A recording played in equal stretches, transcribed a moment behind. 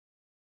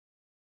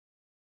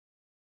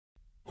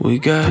We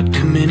got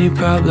too many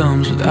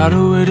problems without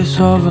a way to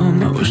solve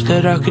them. I wish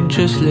that I could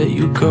just let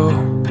you go,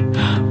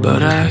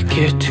 but I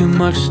care too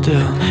much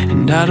still,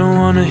 and I don't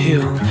wanna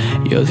heal.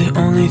 You're the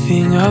only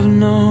thing I've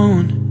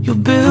known. You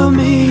build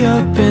me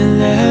up and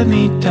let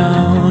me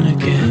down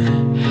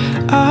again.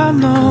 I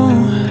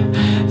know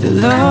that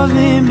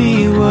loving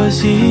me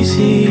was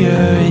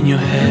easier in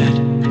your head,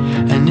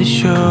 and it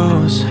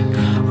shows.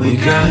 We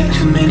got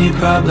too many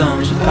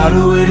problems without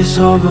a way to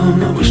solve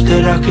them. I wish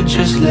that I could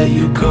just let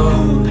you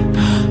go,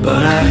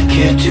 but I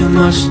care too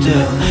much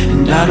still,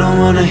 and I don't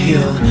wanna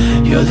heal.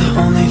 You're the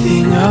only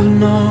thing I've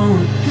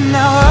known.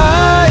 Now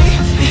I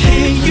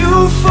hate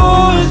you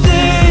for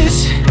this,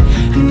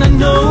 and I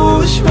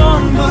know it's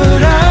wrong,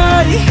 but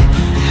I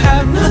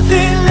have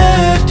nothing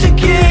left to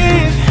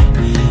give.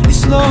 It's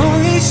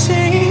slowly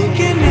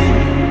sinking in.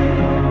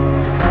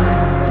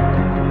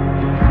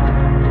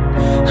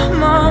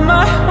 I'm on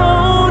my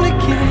own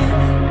again.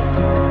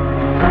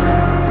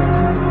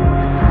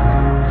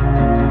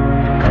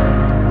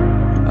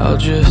 I'll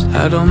just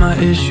hide all my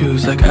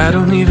issues like I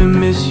don't even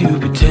miss you.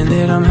 Pretend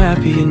that I'm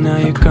happy and now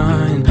you're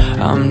gone.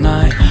 I'm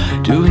not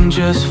doing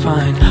just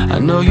fine. I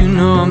know you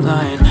know I'm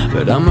lying,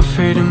 but I'm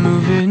afraid of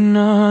moving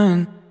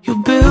on. You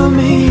build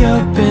me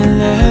up and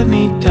let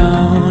me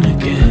down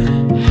again.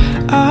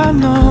 I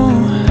know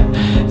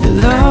that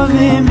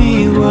loving me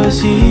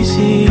was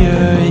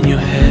easier in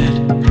your head,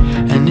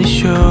 and it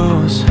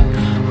shows.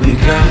 We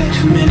got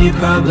too many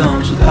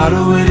problems without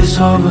a way to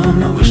solve them.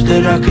 I wish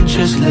that I could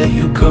just let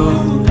you go,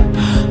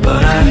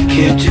 but I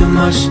care too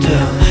much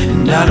still,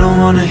 and I don't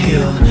wanna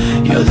heal.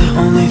 You're the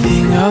only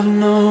thing I've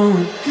known.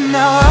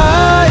 Now I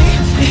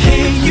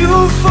hate you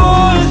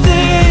for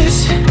this,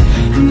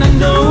 and I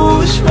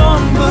know it's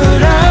wrong,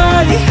 but I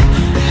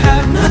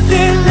have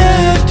nothing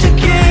left to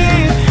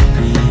give.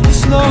 It's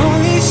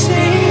slowly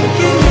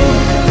sinking in.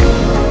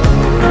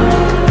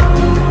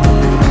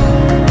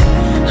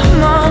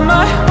 I'm on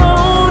my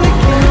own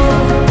again.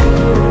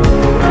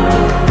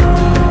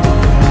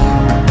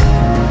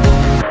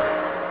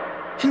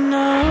 And I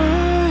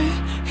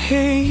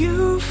hate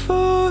you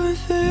for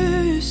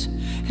this,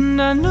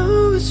 and I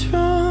know it's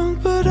wrong,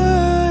 but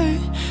I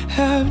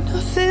have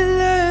nothing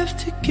left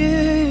to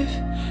give.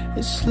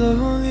 It's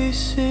slowly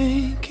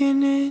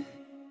sinking in.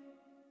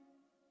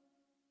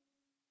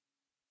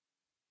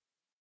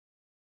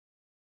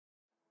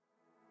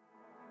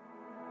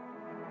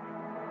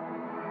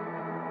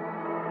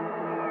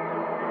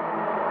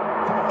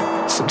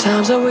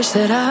 Sometimes I wish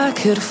that I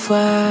could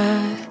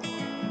fly,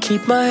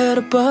 keep my head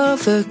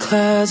above the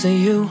clouds, and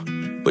you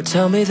would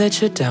tell me that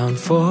you're down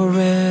for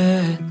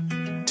it.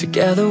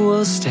 Together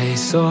we'll stay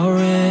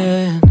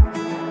soaring.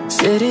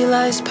 City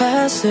lights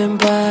passing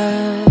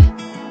by,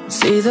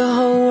 see the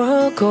whole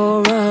world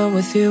go round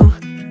with you.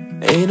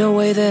 Ain't no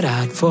way that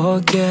I'd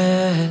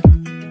forget.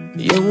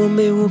 You and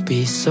me will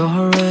be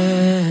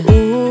soaring.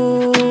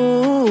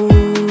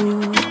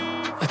 Ooh,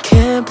 I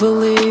can't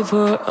believe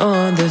we're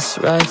on this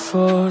ride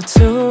for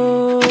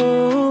two.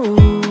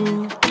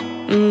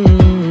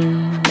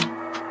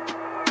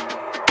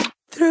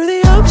 Through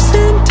the ups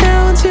and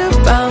downs, you're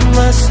by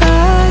my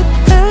side.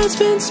 Head's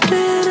been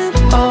spinning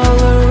all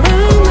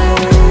around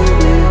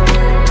lately.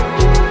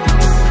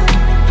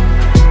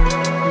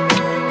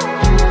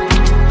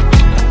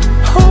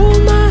 Hold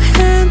my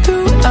hand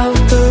throughout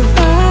the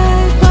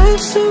ride.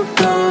 Life's a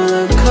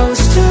roller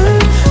coaster,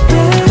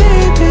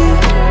 baby.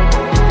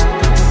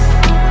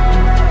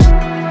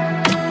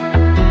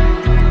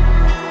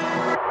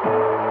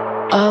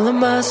 All of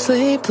my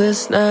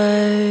sleepless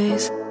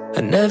nights,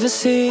 I never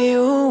see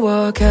you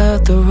walk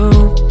out the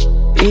room.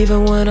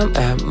 Even when I'm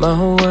at my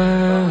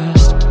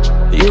worst,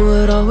 you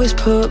would always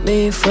put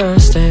me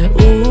first. And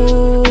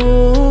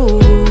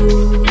ooh,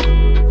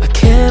 I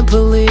can't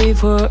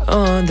believe we're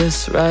on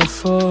this ride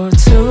for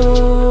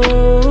two.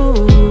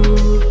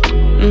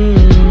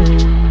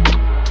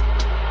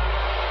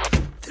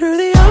 Through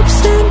the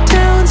ups and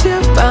downs,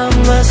 you're by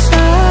my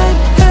side.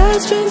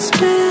 Head's been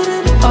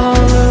spinning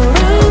all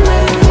around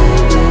lately.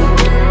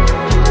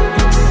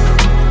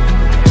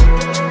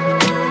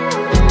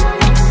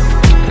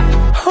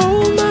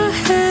 Hold my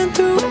hand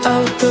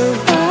throughout the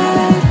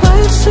ride.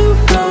 Life's a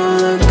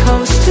roller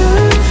coaster,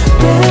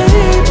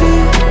 baby.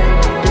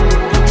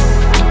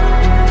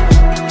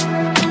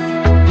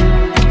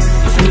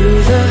 Through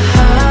the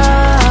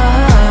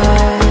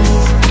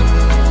highs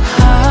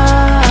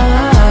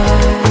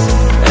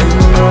and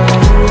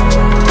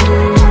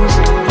lows.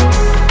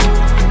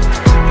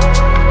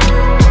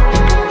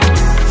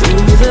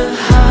 Through the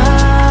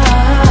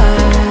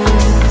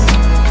highs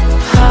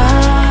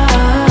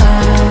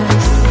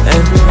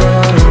and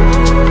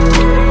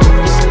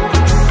lows.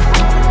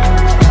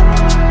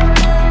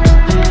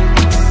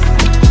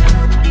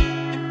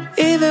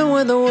 Even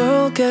when the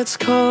world gets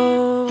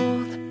cold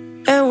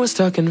and we're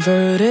stuck in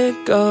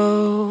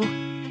vertigo,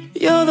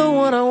 you're the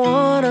one I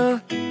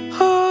wanna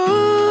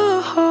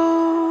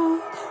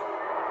hold.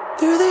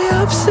 Through the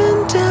ups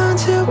and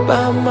downs, you're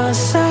by my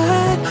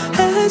side.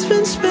 Head's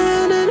been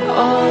spinning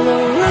all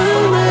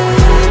around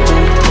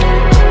lately.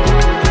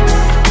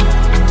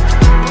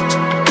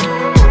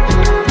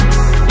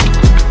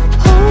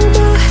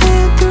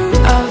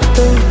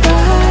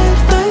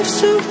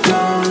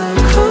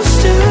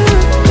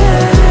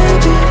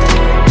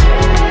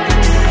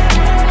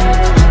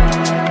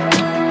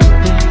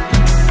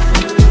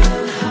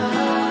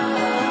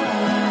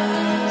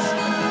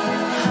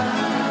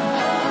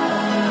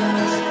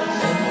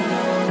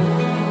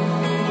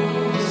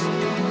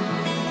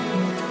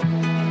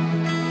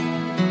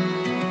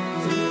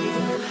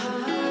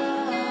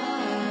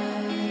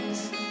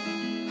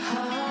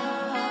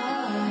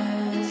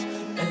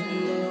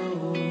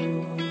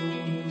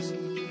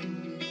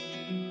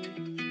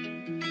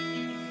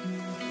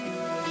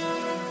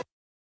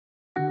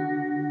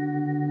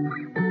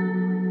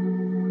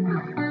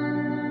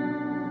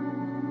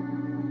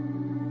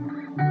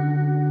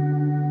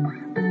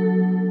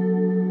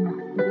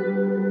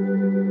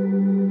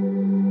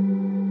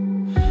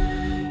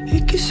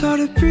 hard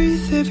to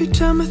breathe every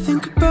time I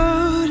think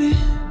about it.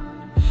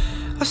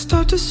 I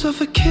start to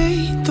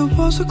suffocate, the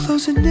walls are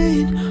closing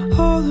in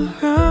all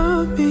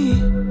around me.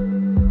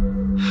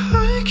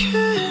 I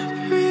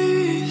can't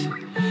breathe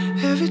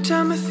every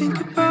time I think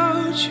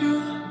about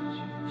you.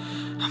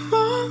 I'm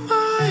on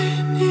my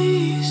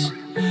knees,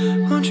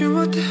 wondering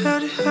what the hell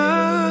did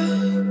I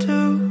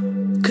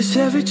do? 'Cause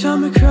every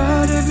time I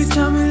cried, every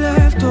time we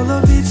left, all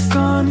of it's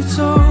gone, it's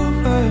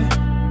over.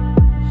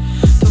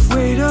 The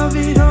weight of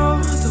it all,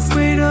 the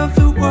weight of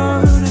the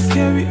world I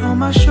carry on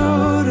my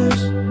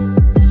shoulders.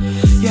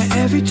 Yeah,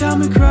 every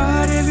time I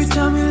cried, every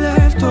time we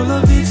left, all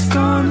of it's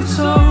gone, it's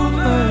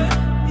over.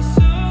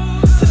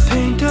 The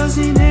pain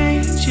doesn't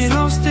age, it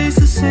all stays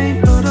the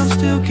same, but I'm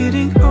still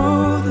getting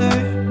older.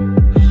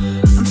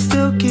 I'm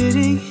still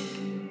getting.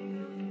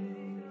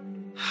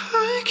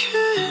 I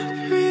can't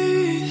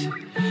breathe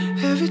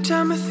every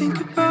time I think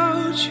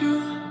about you.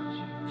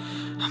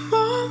 I'm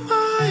on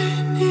my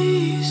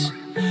knees,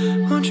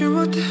 wondering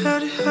what the hell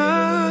did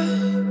I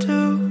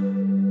do?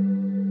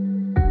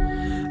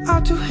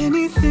 I'd do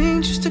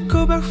anything just to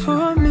go back for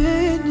a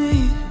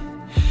minute.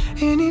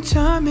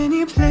 Anytime,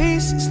 any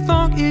place, as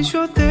long as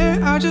you're there,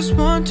 I just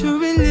want to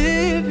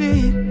relive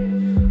it.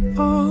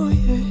 Oh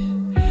yeah.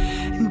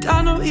 And I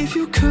know if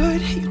you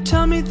could, you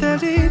tell me that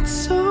it's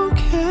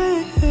okay,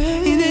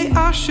 and that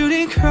I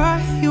shouldn't cry.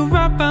 You're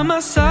right by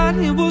my side,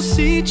 and we'll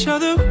see each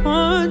other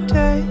one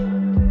day.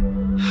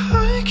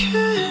 I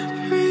can't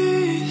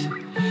breathe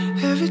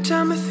every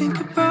time I think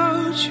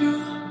about you.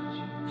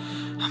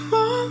 I'm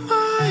on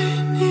my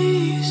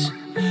knees,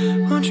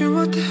 wondering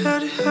what the hell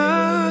did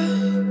I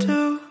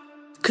do?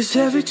 'Cause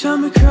every time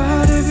I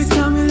cried, every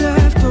time we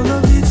left, all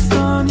of it's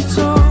gone, it's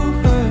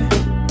over.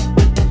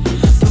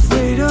 The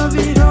weight of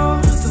it all,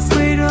 the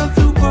weight of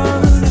the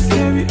world I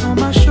carry on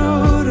my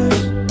shoulders.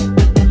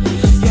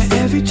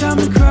 Yeah, every time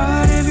I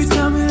cried, every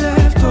time we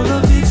left, all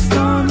of it's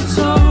gone, it's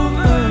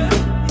over.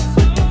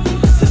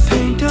 The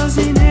pain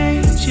doesn't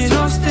age, it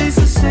all stays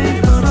the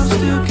same, but I'm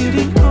still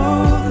getting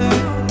older.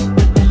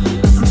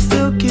 I'm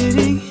still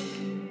getting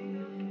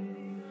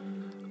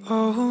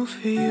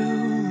over you.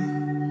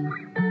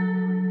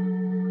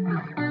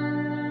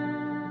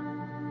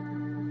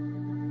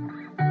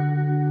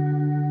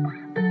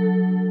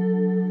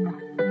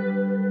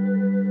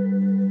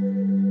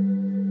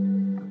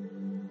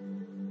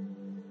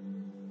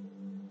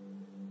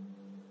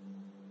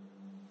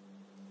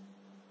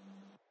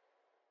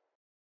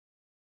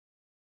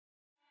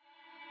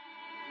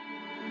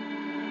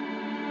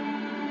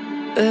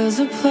 There's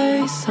a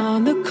place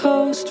on the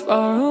coast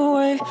far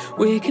away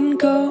we can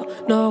go,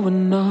 no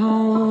one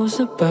knows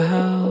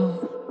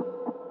about.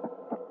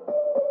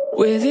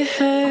 With your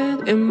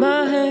hand in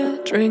my hand,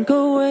 drink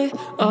away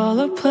all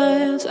our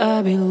plans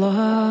I'd be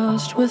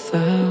lost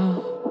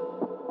without.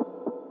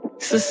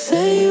 So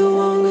say you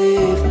won't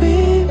leave me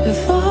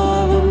with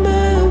all the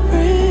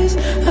memories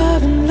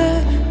I've been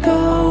let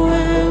go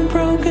and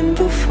broken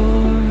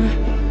before.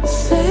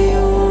 Say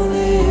you won't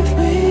leave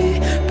me,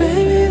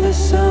 baby,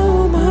 there's so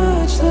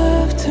much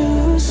left to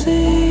see.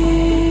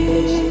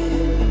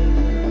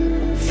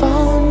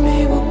 Follow me,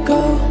 we'll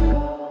go.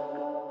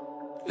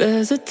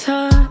 There's a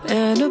time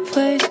and a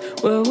place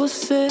where we'll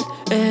sit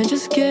and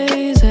just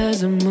gaze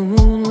as the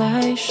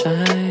moonlight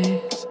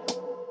shines.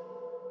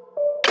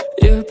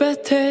 Your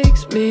breath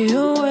takes me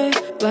away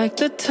like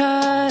the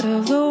tide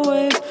of the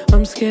waves.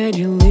 I'm scared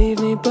you leave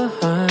me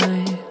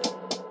behind.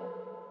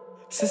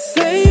 So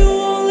say you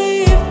won't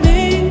leave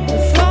me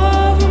with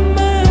all the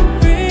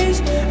memories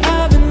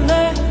I've been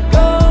let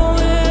go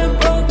and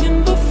broken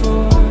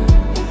before.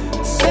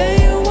 Say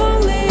you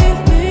won't leave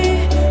me,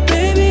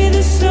 baby,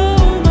 there's so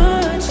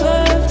much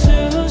left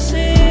to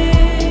see.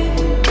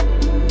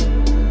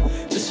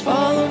 Just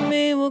follow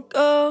me, we'll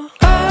go.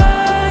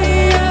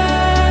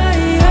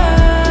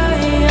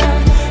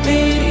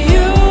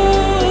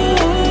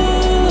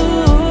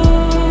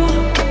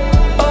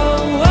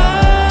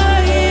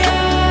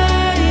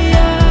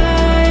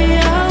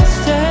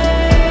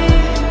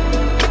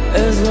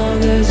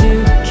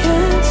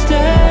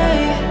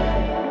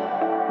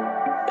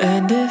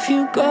 If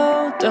you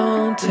go,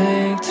 don't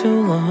take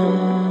too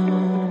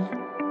long,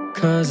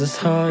 'cause it's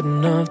hard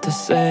enough to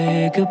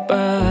say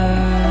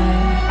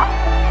goodbye.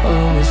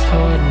 Oh, it's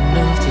hard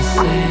enough to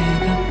say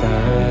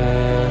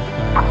goodbye.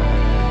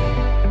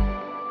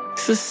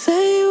 So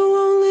say you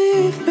won't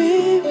leave me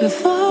with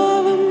all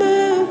the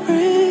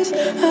memories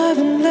I've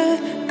been let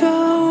go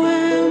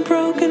and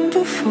broken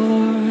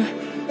before.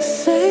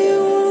 Say you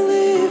won't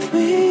leave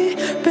me,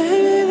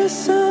 baby, there's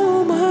so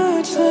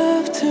much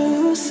left to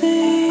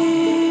see.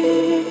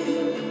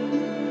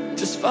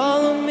 Just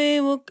follow me,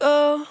 we'll go.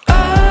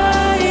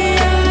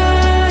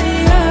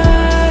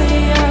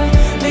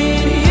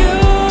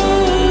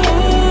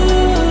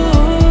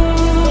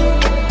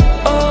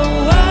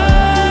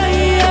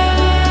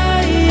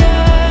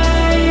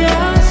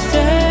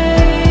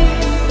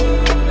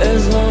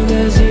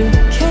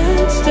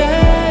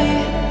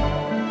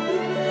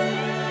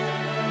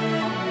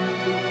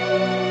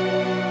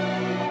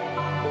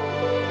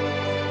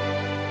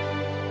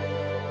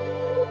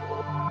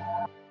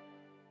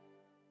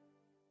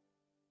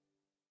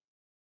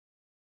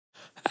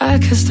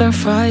 start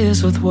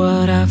fires with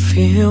what I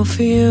feel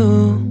for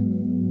you.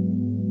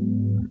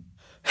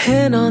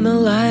 Hand on the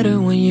lighter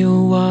when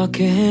you walk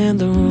in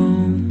the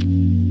room.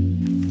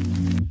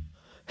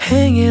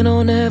 Hanging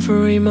on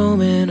every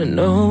moment, I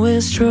know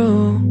it's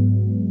true.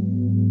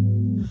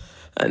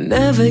 I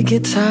never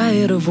get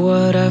tired of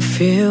what I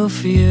feel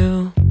for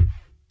you.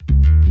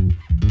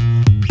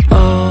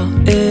 All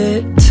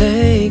it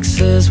takes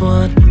is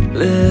one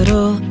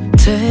little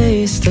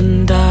taste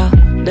and I'll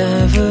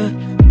never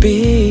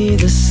be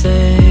the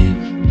same.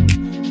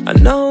 I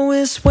know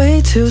it's way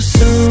too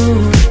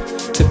soon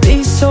to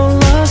be so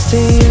lost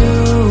in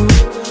you.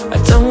 I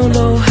don't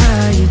know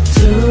how you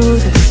do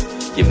this.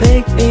 You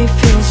make me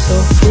feel so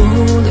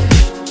foolish.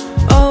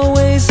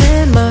 Always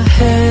in my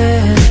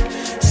head,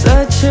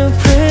 such a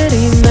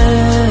pretty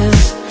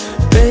mess.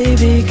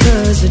 Baby,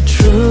 'cause the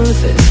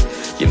truth is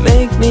you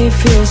make me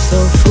feel so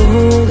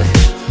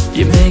foolish.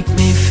 You make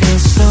me feel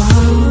so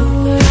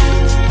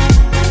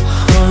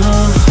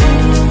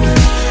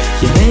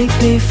You make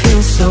me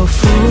feel so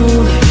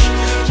foolish.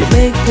 You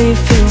make me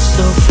feel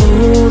so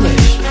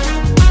foolish.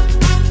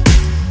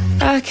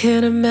 I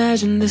can't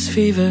imagine this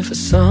fever for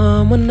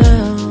someone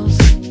else.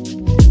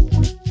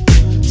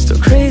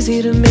 Still crazy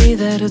to me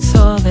that it's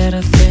all that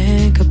I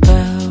think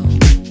about.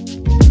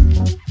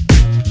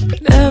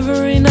 And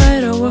every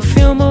night I will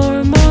feel more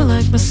and more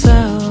like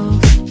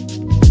myself.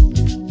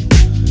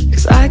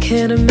 'Cause I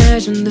can't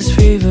imagine this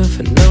fever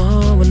for no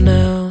one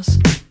else.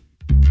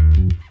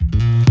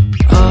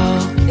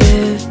 All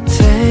it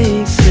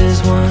takes is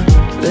one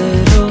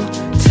little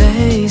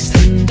taste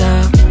and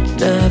I'll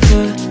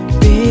never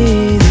be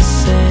the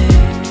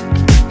same.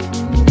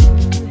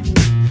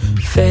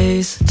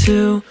 Face to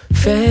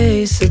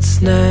face, it's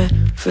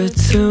never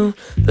too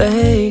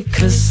late,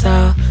 'cause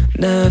I'll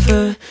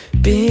never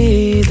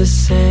be the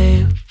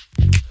same.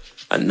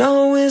 I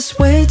know it's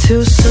way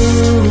too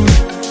soon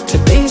to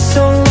be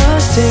so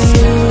lost in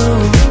you.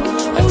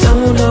 I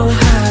don't know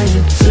how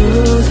you do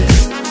this.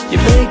 You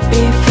make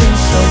me feel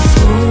so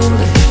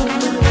foolish.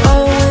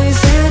 Always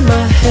in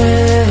my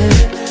head,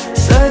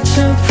 such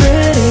a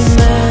pretty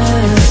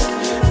mess.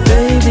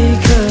 Baby,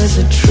 'cause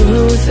the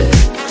truth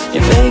is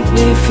you make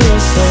me feel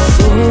so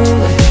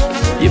foolish.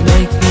 You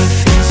make me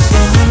feel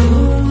so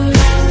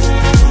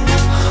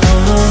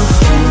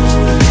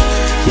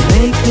You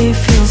make me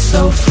feel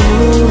so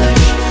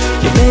foolish.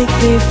 You make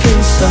me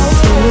feel so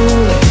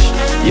foolish.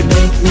 You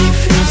make me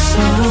feel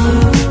so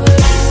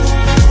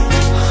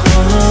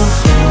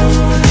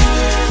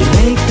You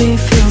make me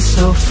feel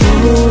so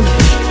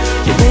foolish.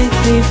 You make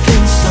me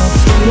feel so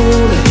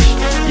foolish.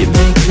 You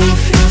make me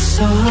feel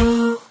so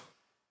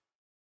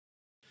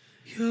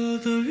You're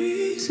the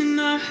reason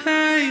I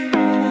hate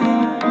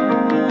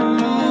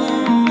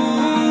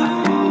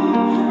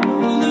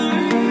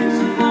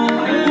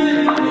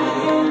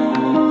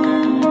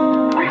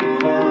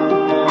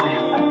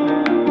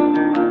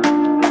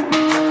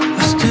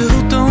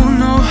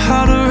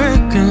how to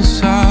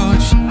reconcile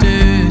what you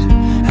did,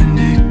 and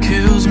it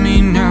kills me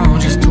now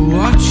just to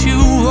watch you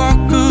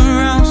walk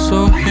around so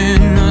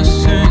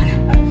innocent.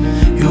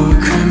 You're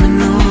a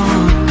criminal,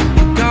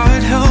 but God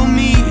help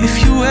me if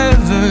you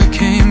ever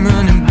came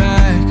running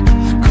back,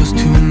 'cause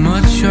too much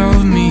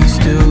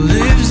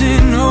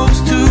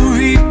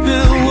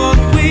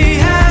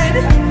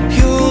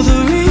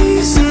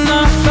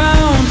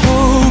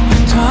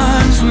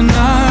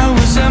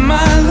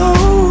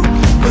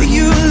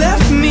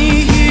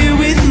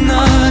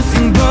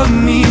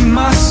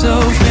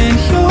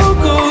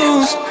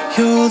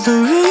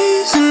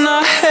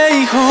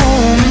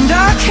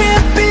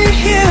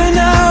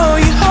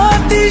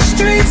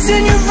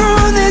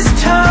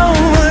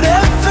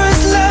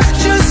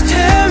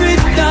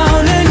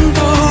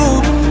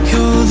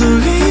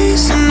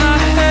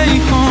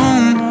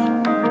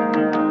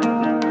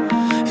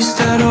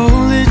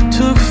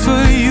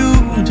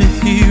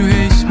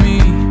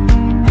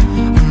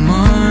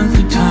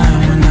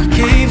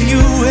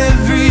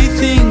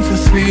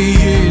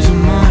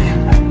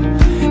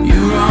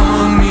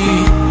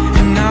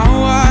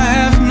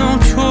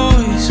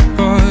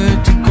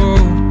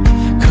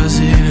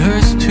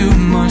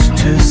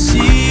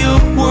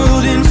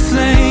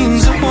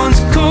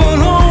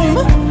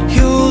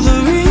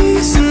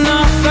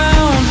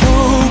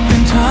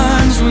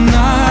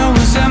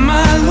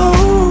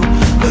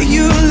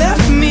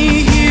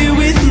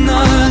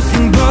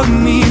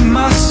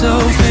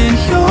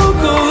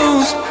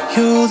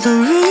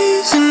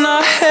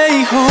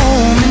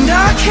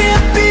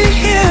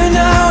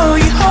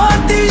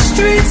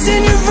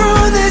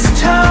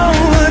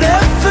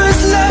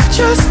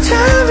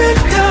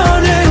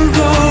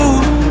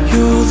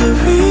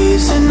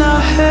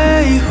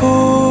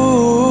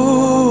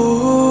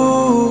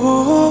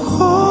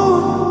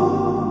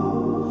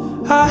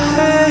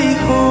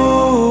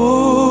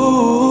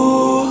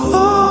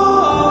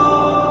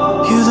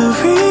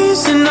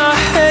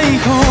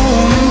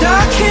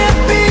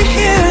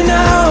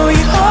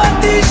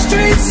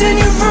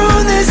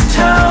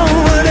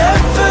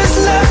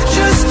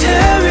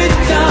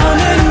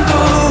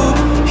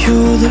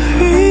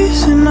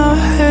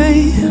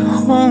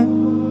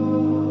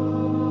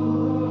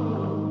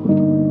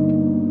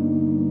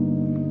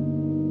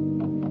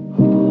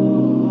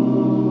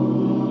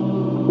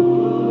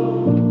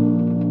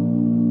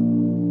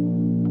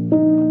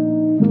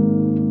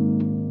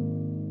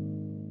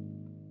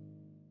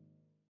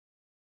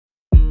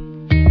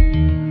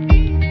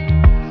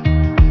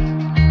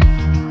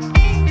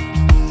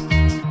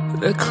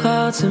The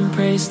clouds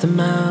embrace the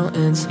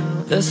mountains.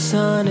 The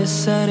sun is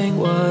setting,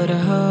 what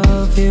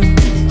of you?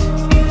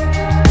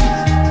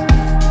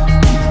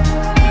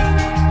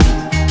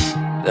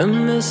 The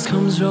mist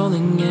comes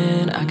rolling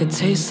in, I could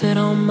taste it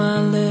on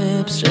my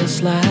lips,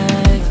 just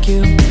like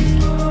you.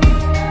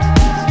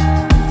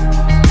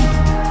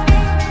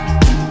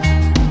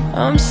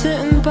 I'm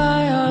sitting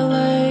by our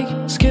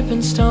lake,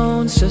 skipping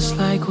stones just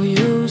like we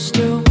used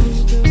to.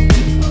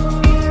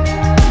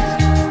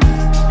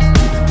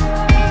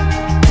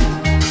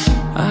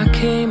 I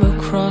came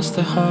across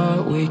the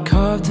heart we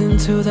carved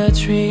into that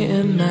tree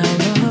in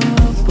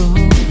Malibu.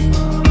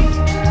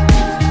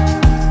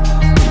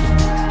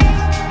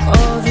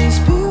 All these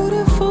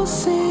beautiful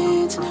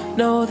scenes,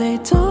 no, they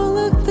don't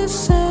look the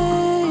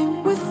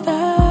same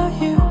without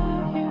you.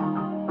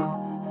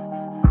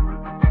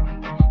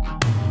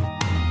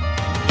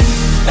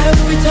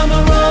 Every time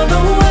I run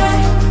away,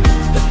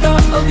 the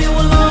thought of you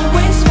will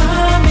always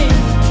find me.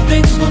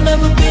 Things will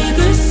never be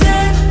the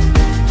same.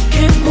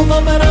 Can't move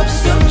on, but I'm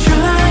still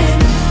trying.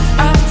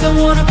 I don't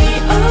wanna be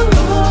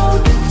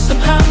alone.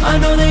 Somehow I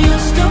know that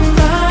you'll still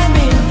find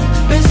me.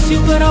 Miss you,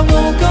 but I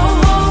won't go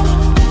home.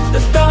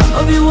 The thought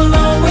of you will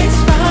always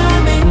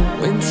find me.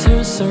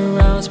 Winter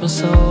surrounds my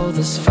soul.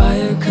 This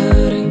fire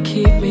couldn't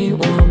keep me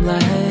warm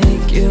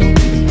like you.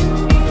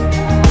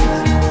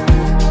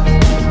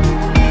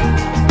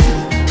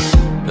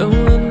 The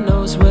wind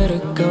knows where to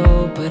go,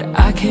 but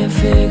I can't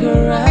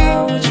figure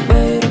out which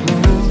way to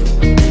move.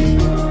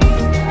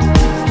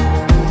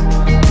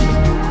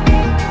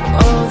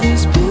 All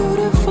these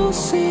beautiful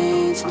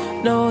scenes,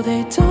 no,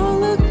 they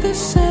don't look the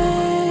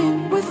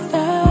same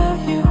without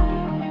you.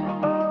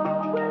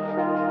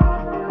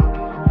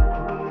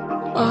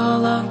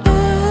 All our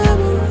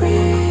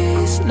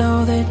memories,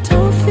 no, they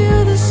don't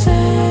feel the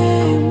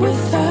same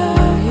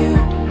without you.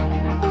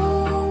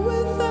 Oh,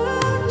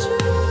 without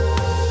you.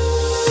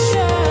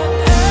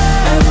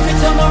 Yeah. Every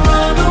time I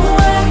run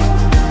away,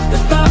 the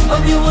thought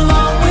of you will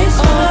always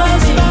find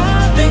me.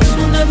 Things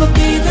will never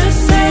be the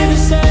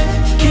same.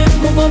 Can't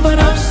move on, but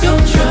I'm still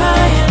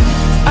trying.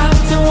 I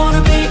don't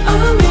wanna be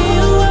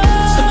alone.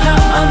 Somehow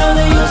I know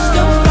that you'll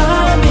still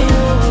find me.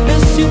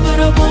 Miss you, but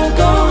I won't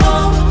go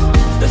home.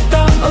 The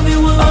thought of you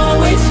will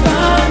always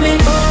find me.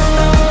 The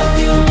thought of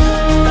you,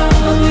 the thought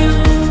of you,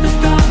 the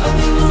thought of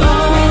you will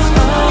always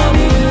find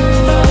me.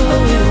 The thought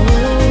of you,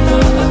 the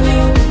thought of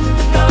you,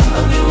 the thought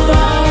of you will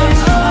always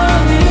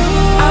find me.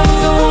 I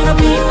don't wanna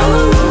be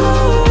alone.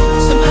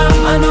 Somehow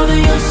I know that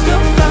you'll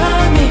still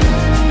find me.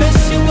 Miss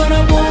you, but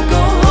I won't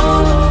go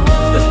home.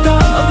 The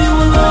thought of you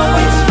will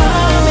always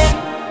find me.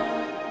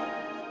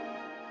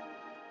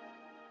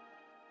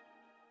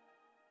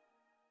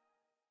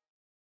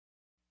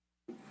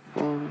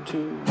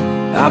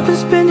 I've been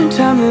spending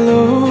time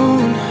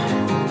alone.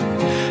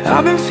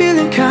 I've been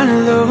feeling kinda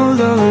low.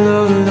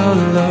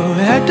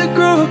 Had to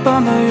grow up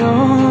on my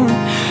own.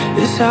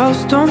 This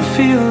house don't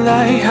feel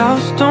like,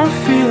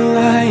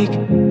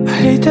 I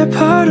hate that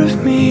part of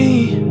me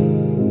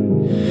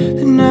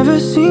that never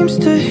seems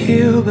to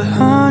heal. But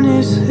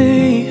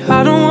honestly,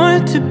 I don't want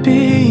it to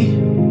be.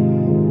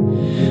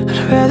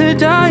 I'd rather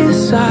die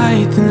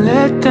inside than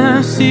let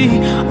them see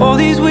all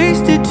these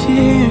wasted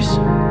tears.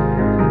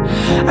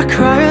 I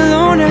cry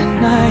alone at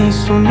night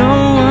so no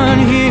one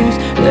hears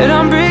that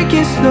I'm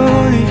breaking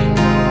slowly.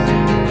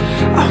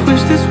 I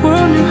wish this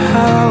world knew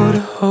how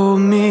to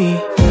hold me.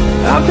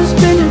 I've been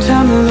spending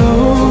time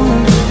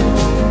alone.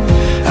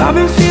 I've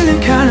been feeling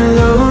kinda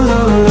low.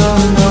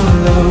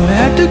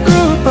 Had to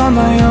grow up on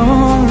my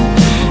own.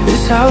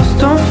 This house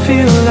don't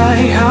feel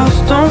like,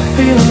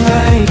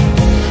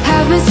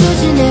 I've been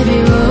searching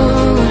every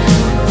road,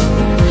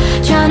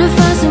 trying to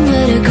find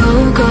somewhere to go.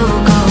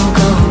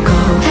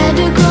 Had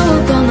to grow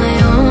up on my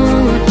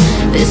own.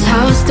 This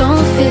house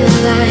don't feel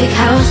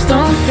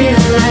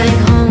like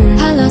home.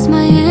 I lost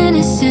my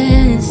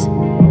innocence,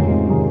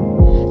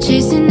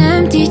 chasing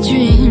empty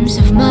dreams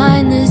of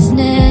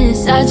mindlessness.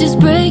 I just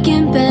break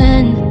and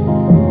bend.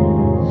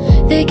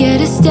 They get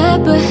a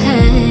step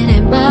ahead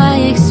at my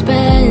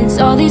expense.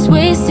 All these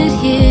wasted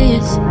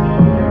years,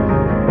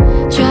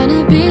 trying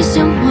to be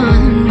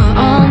someone, but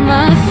all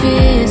my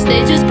fears,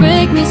 they just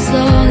break me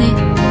slowly.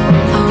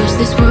 I wish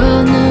this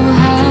world knew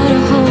how to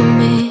hold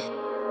me.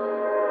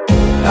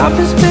 I've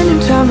been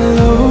spending time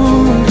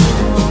alone.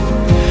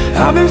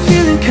 I've been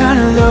feeling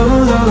kinda low.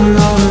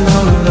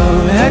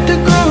 Had to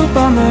grow up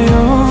on my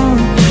own.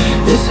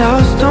 This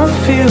house don't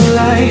feel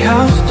like,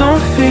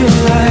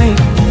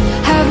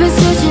 I've been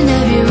searching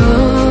every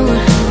road,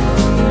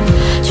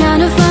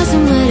 trying to find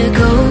somewhere to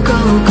go.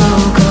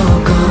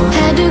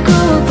 Had to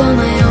grow up on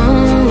my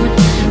own.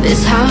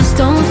 This house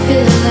don't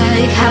feel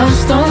like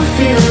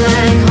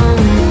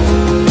home.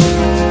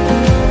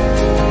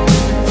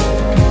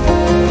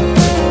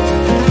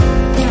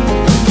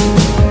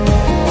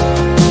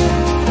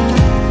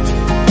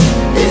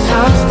 This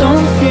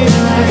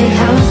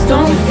house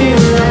don't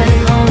feel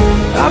like home.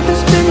 I've been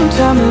spending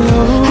time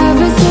alone. I've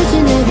been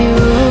searching every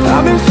road.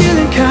 I've been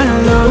feeling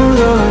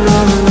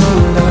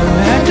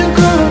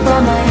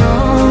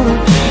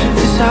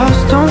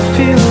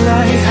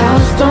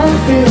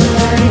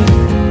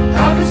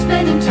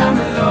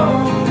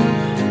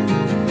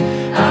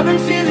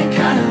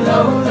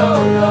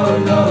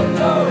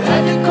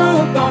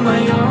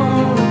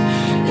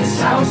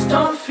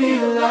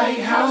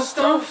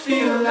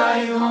feel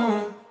like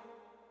home.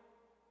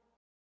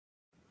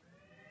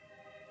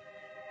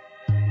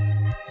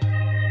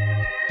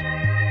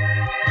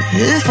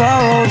 If I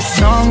wrote a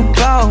song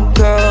about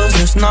girls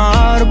that's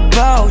not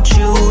about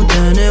you,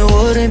 then it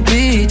wouldn't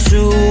be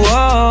too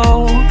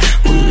old.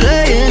 We're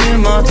laying in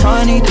my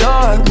tiny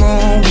dark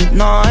room with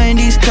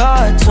 90s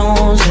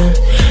cartoons, and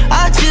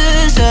I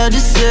just had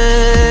to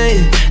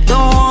say,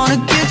 don't wanna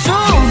get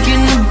drunk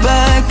in the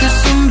back of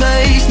some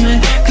basement,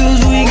 cause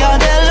we got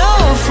that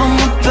love from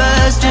the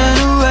past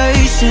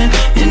generation.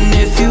 And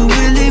if you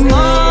really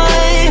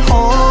my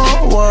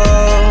whole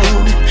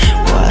world,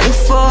 why the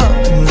fuck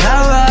would I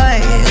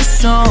write a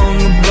song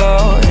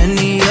about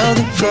any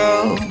other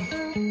girl?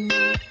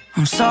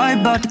 I'm sorry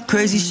about the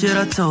crazy shit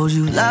I told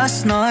you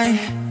last night.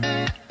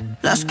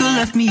 Last girl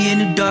left me in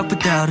the dark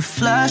without a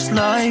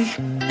flashlight,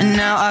 and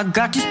now I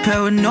got this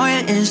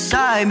paranoia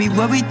inside me,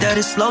 worried that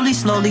it's slowly,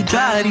 slowly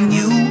driving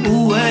you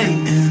away.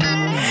 And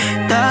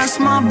that's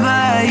my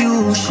bad,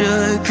 you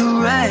should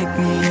correct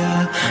me.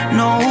 I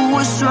know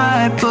what's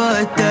right,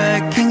 but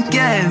that can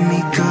get me,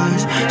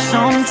 cause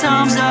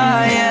sometimes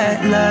I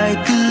act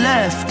like a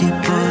lefty,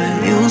 but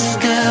you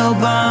still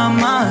by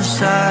my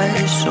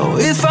side. So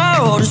if I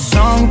wrote a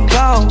song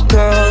about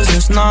girls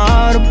that's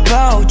not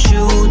about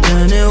you,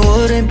 then it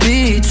wouldn't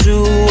be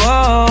too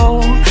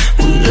old.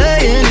 We're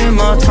laying in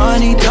my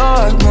tiny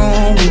dark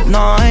room with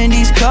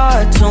 90s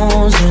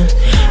cartoons, and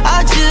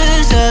I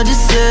just had to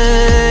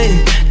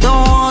say,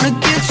 don't wanna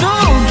get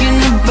drunk in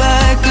the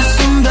back of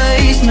some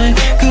basement,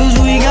 cause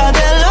we got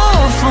that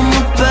love from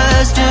the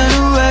past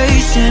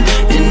generation.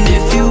 And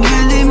if you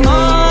really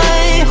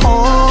my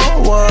whole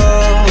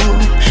world,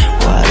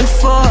 why the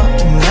fuck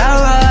would I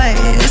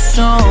write a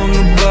song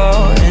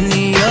about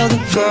any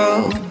other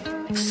girl?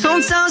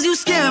 Sometimes you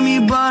scare me,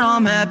 but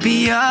I'm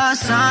happy I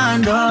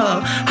signed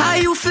up. How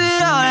you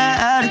fit all that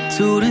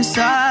attitude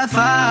inside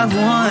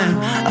 5'1"?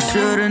 I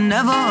should've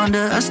never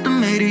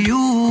underestimated you.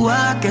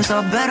 I guess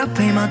I better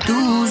pay my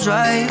dues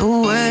right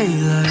away.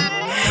 Like,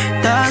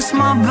 that's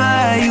my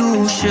bad,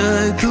 you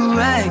should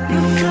correct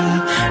me. I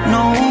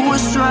know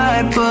what's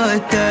right,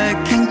 but that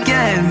can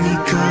get me,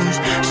 cause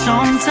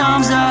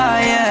sometimes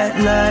I act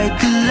like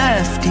a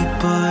lefty,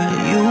 but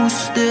you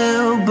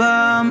still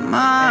by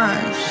my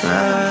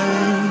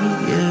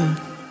side, yeah.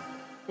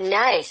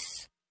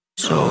 Nice.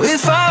 So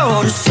if I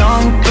wrote a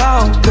song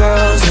about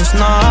girls that's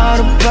not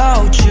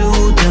about you,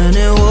 then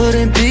it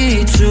wouldn't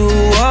be too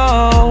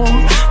old.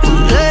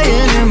 We're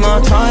laying in my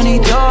tiny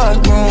dark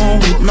room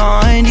with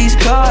 90s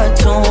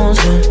cartoons,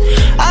 and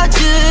I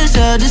just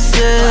had to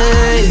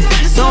say,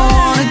 don't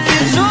wanna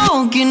get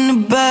drunk in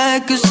the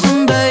back of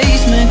some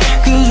basement,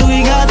 cause we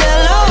got that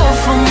love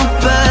from the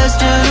past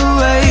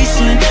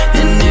generation.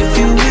 And if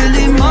you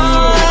really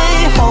my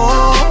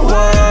whole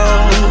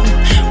world,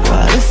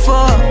 why the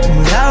fuck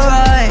would I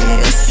write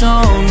a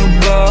song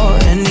about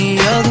any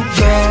other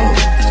girl?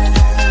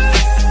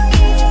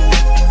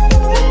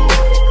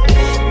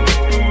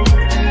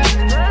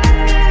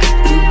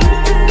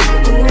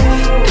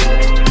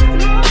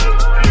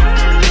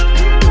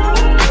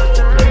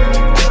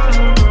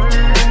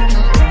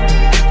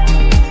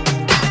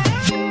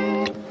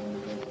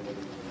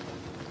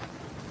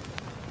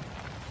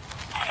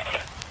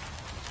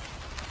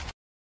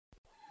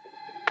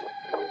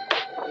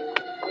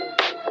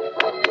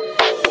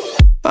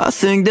 I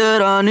think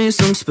that I need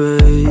some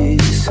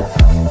space.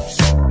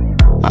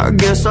 I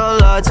guess I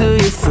lied to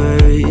your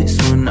face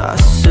when I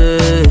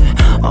said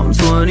I'm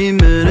 20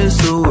 minutes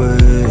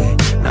away.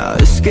 Now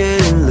it's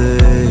getting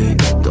late,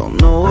 don't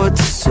know what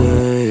to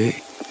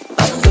say.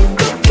 I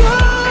think I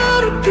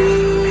gotta be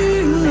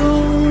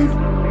alone.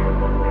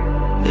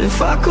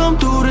 If I come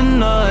through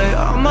tonight,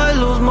 I might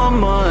lose my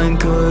mind,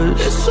 cause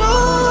it's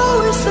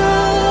always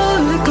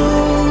how it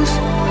goes.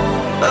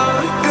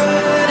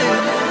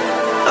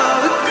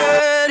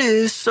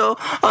 So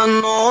I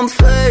know I'm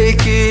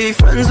flaky,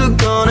 friends are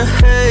gonna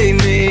hate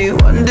me.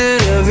 When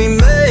did every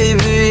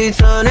maybe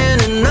turn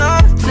into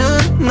not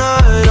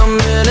tonight? I'm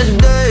in a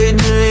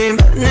daydream,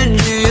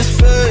 energy is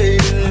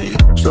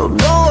fading. So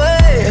don't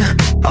wait,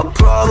 I'll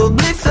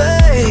probably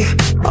fake,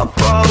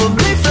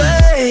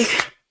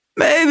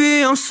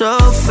 Maybe I'm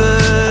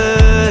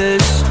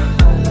selfish,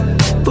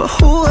 but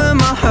who am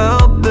I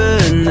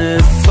helping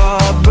if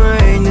I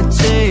bring the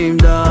team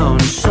down?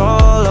 It's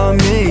all on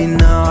me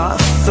now. I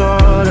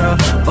thought I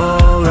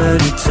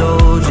already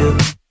told you.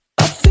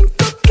 I think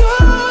I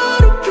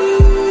gotta be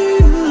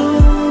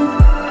alone.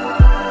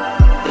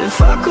 If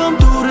I come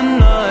through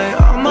tonight,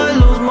 I might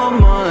lose my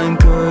mind,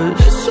 cause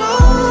it's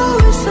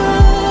always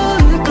how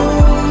it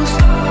goes.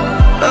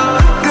 I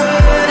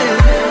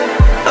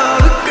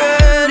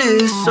regret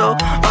it, so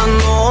I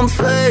know I'm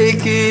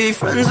flaky.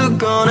 Friends are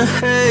gonna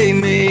hate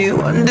me.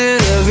 When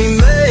did every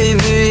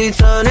maybe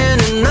turn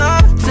into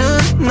not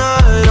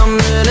tonight? I'm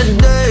in a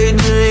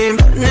daydream,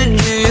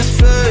 energy is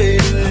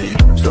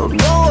fading. So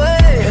don't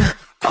wait,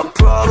 I'll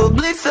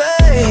probably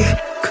fake,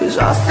 cause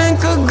I think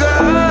I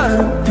gotta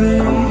be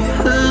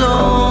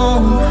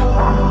alone.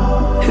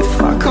 If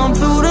I come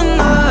through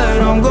tonight,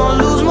 I'm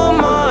gonna lose my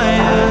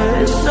mind.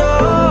 Yeah, it's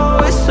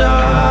always how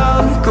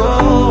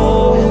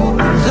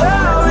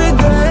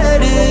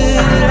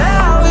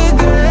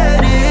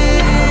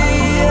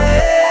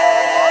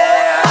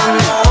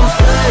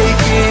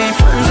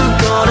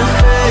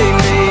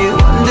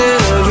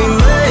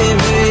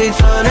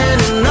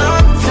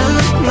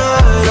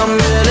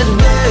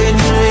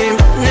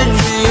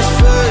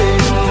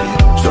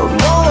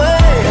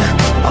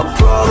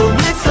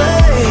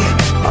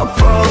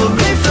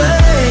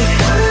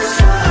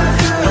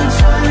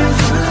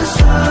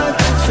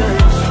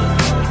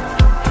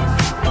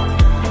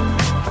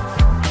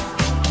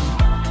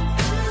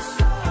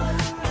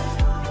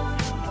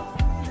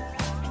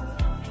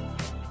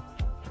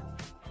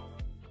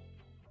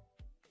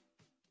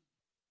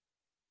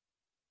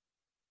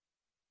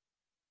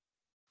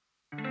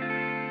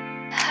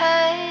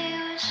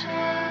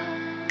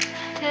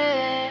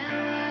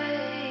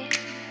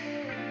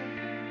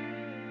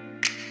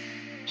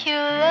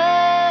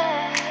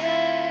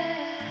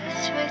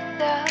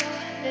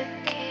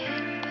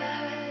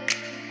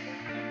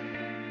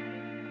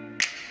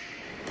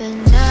But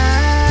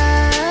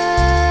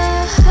now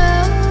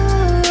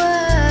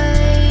I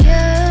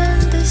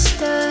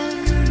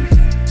understand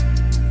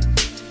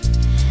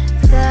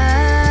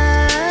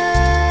that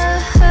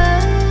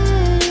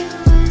it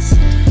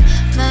wasn't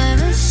my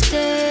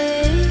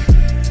mistake.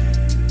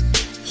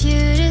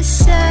 You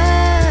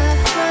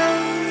decide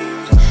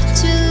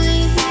to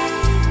leave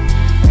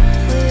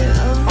for your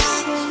own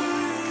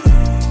sake.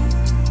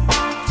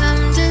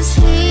 I'm just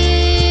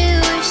here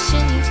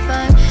wishing you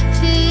find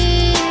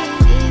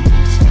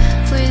peace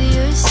with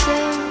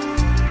yourself.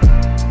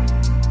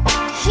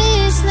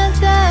 It's not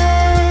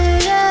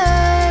that I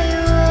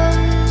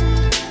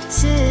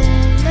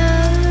wasn't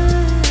enough.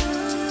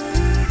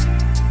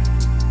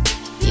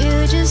 You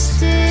just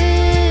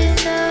did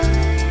not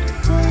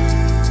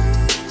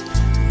want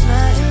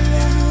my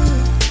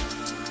love.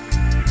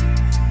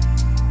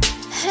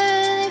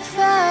 And if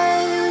I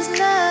was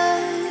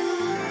not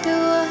the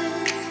one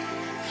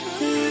for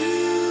you,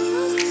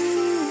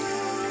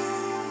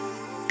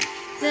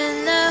 then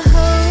I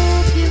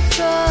hope you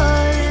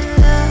fall in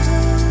love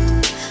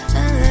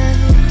and learn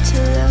to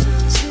love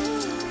too.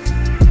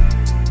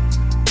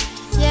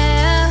 Yeah,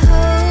 I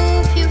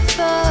hope you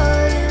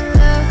fall in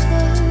love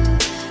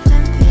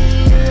and be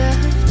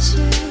loved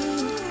too.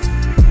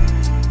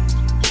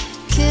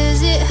 'Cause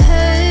it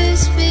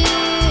hurts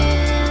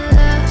being in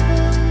love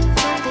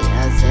when the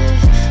other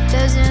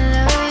doesn't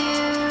love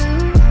you.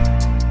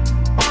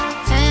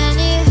 And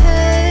it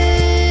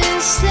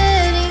hurts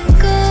letting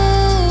go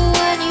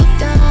when you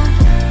don't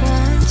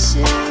want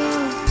to.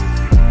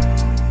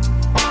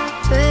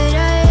 But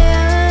I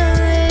am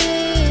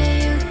letting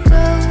you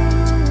go.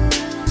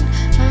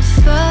 I'm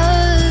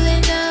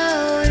falling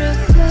out of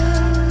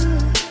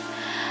love.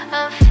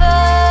 I'm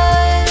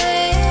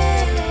falling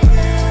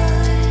out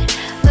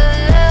of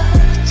love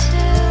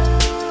too.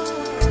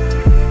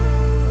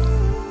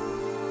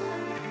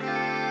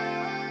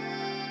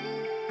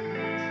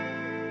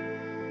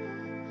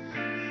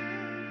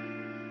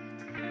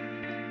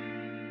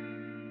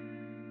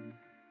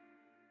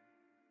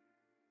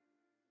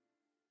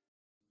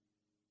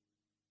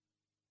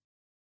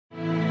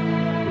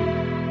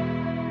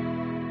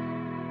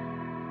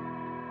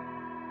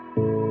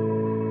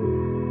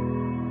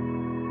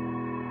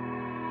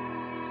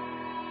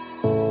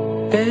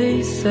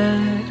 They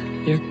said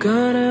you're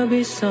gonna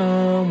be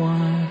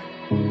someone.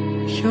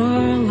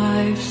 Your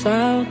life's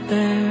out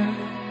there.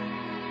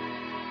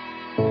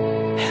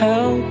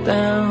 Held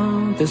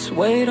down, this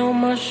weight on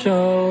my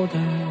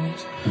shoulders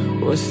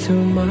was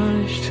too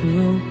much to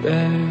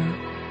bear.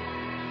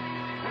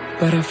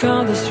 But I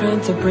found the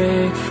strength to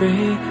break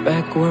free,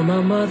 back where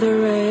my mother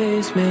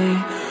raised me.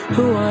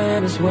 Who I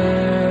am is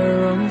where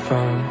I'm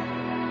from.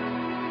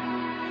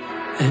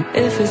 And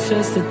if it's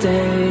just a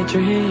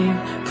daydream,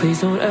 please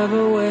don't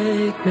ever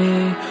wake me.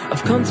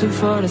 I've come too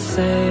far to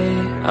say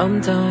I'm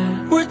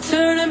done. We're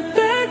turning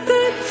back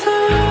the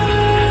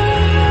time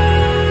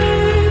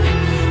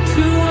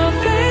to our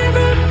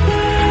favorite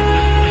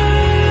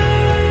place,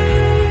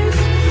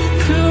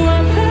 to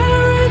our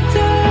paradise.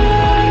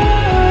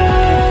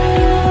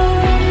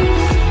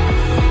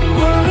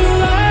 We're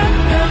alive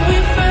and we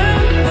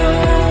found the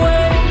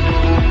way.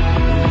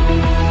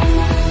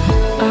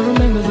 I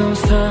remember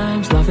those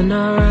times, loving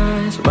our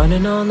eyes,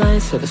 running all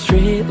night so the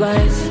street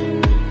lights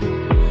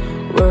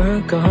were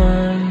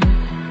gone.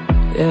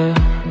 Yeah,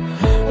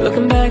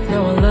 looking back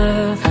now I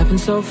laugh,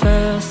 happened so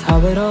fast, how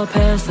it all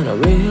passed, and I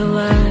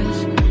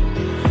realized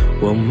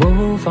we'll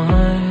move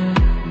on.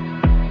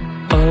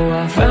 Oh,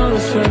 I found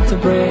the strength to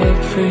break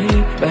free,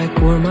 back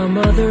where my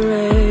mother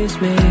raised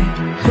me.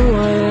 Who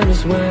I am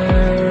is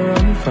where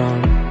I'm from.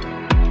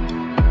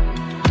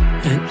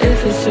 And if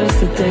it's just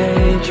a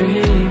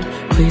daydream,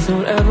 please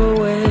don't ever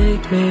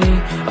wake me.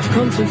 I've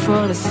come too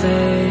far to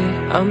say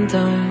I'm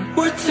done.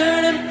 We're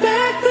turning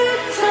back the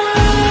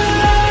time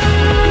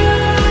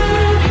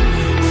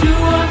to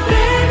our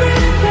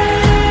favorite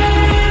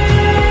place,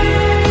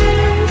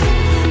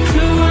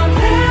 to our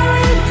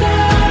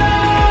paradise.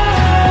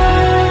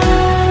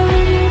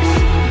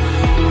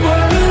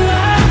 We're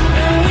alive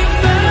and we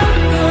found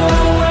the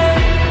way.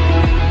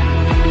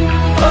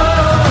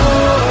 Oh,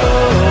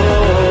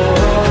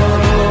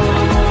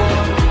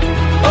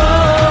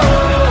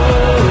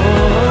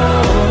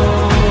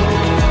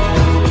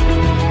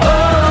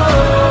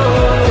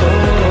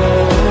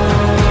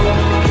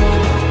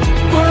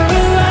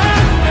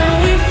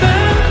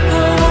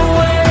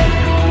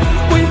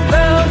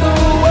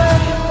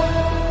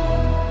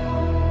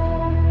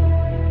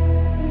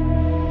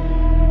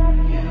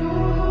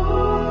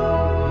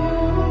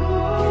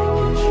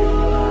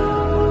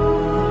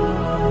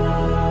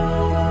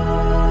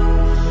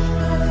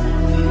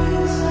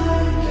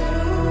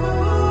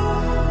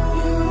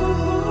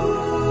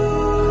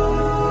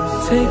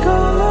 take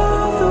all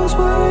of those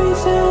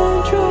worries and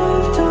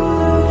drift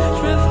away,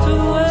 drift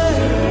away.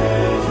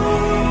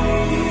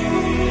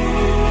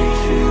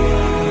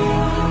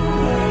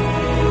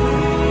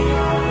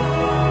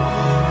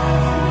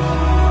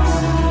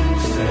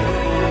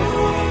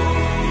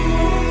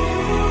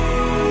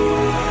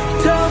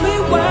 Tell me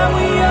why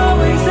we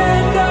always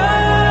end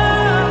up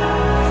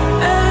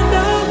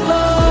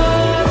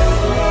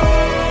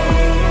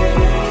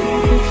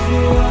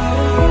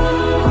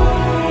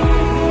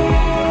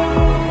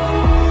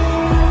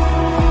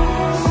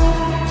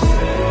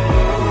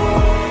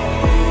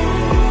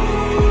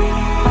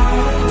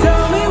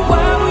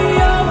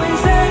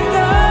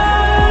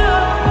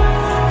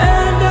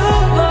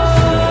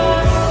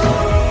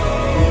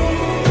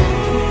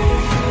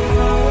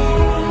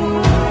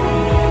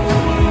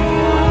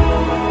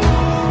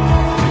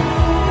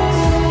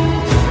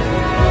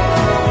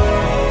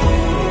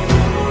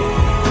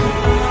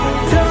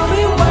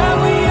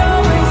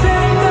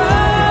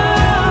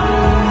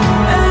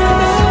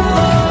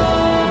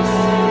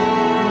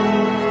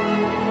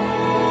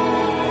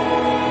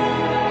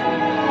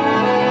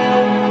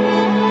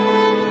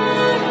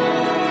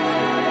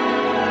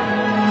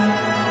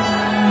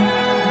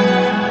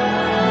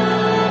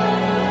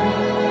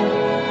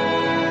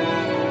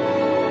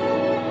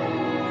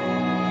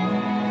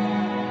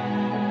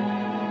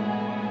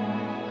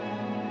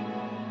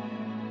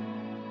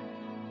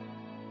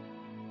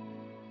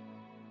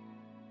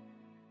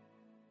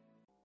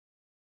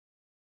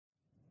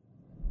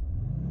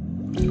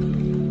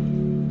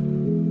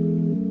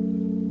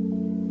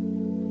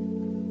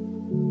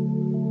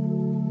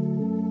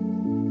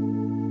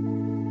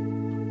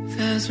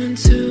There's been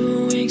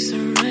 2 weeks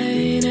of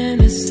rain in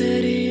the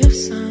city of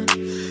sun.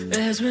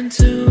 There's been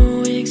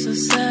 2 weeks of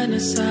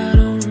sadness, I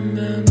don't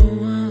remember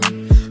one.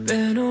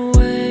 Been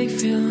awake,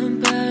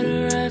 feeling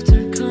better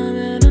after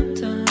coming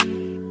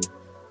undone.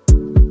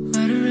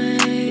 Let it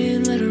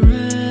rain, let it rain.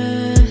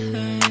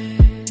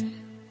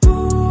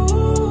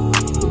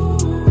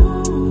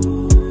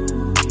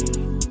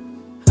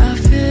 I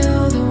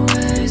feel the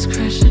waves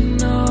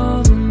crashing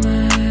over me.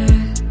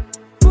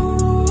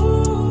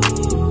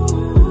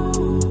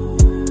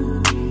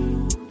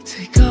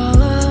 Take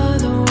all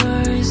of the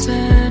worries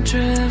and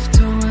drift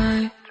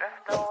away.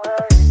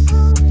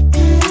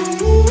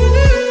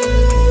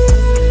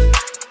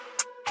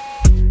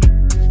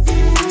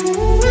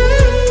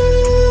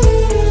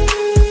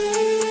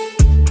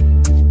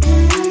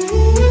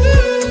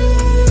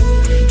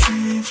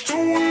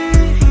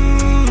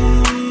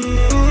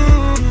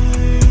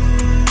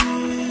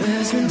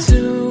 There's been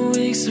 2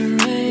 weeks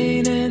of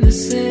rain in the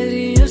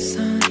city of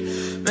sun.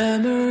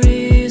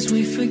 Memories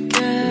we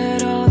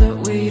forget all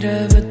that we'd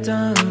ever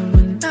done.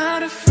 We're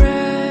not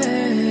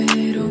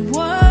afraid of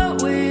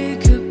what we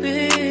could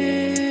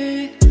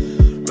be.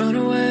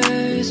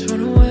 Runaways,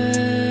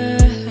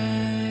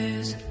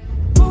 runaways.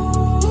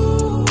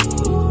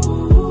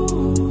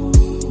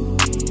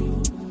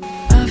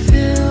 I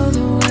feel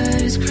the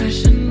waves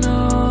crashing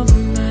over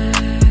me.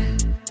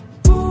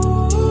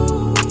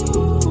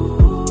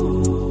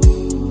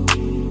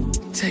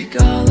 Take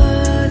all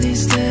of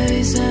these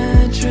days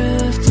and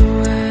drift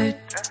away.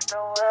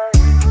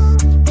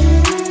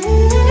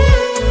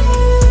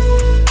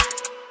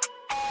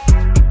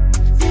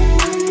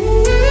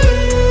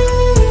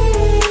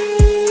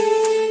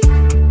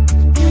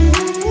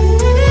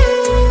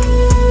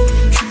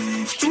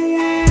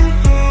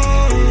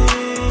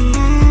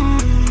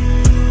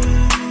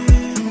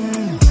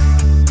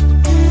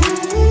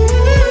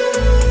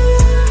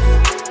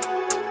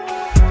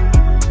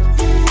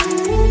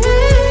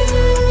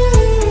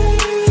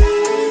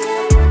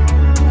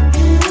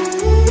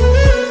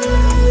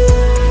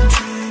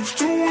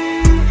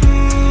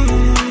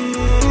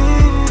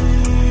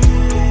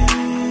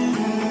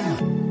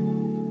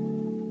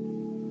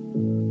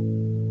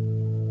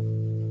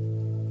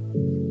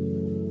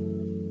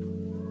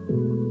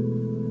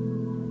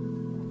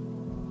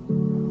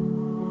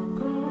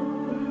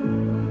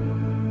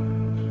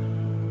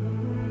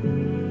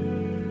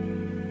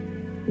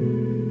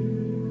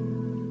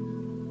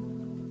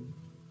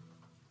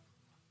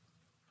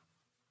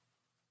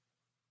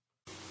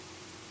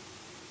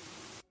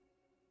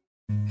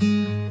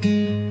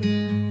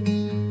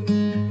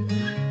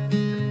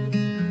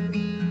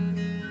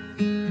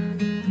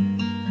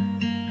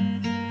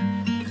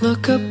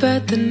 Look up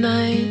at the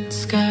night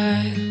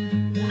sky.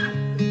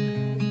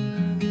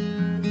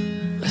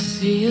 I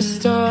see a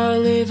star,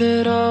 leave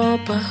it all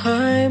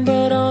behind,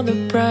 but on the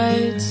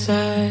bright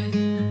side,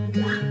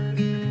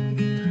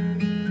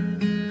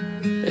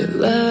 it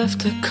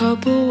left a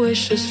couple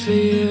wishes for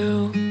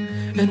you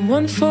and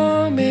one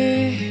for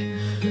me.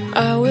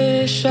 I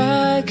wish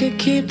I could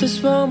keep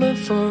this moment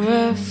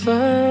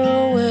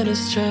forever, when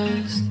it's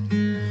just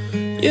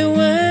you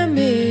and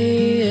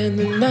me in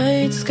the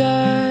night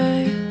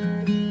sky.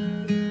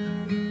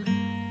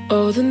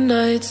 Oh, the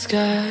night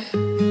sky.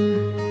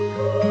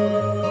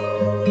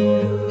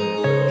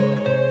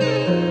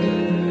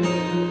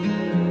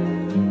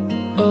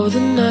 Oh, the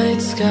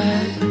night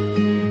sky.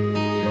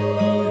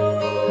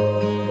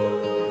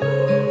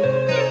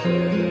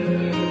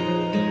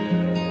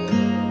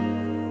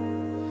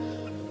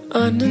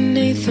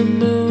 Underneath the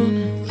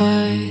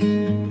moonlight,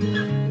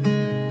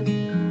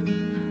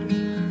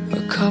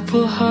 a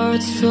couple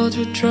hearts filled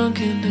with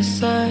drunken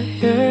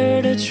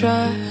desire to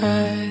try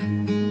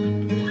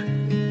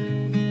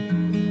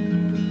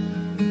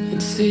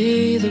and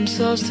see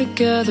themselves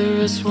together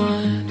as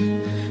one,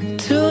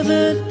 till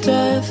the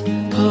death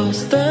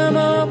pulls them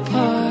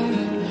apart.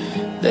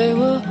 They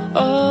will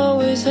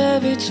always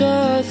have each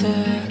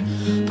other,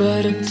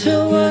 but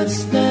until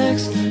what's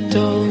next,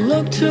 don't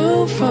look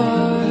too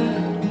far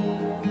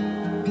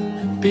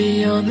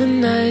beyond the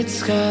night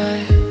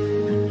sky.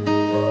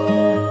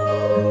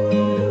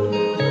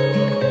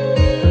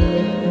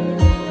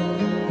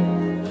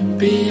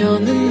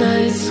 Beyond the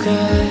night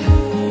sky.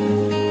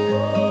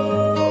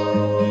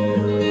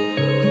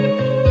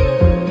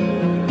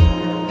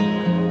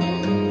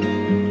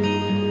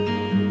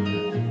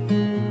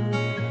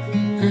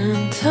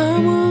 And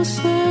time will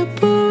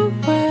slip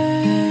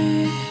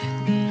away,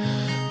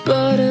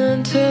 but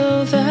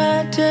until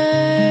that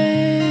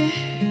day,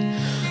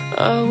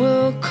 I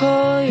will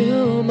call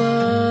you mine.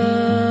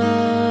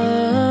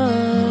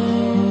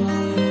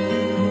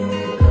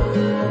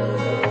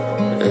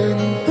 And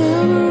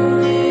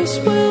memories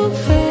will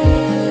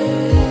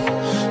fade,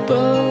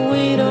 but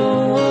we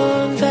don't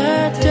want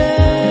that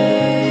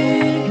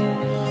day.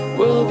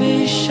 We'll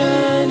be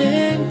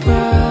shining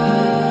bright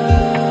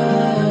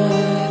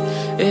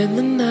in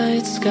the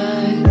night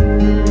sky.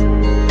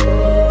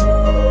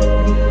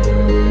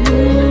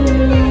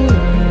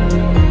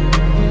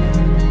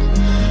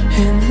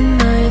 In the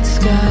night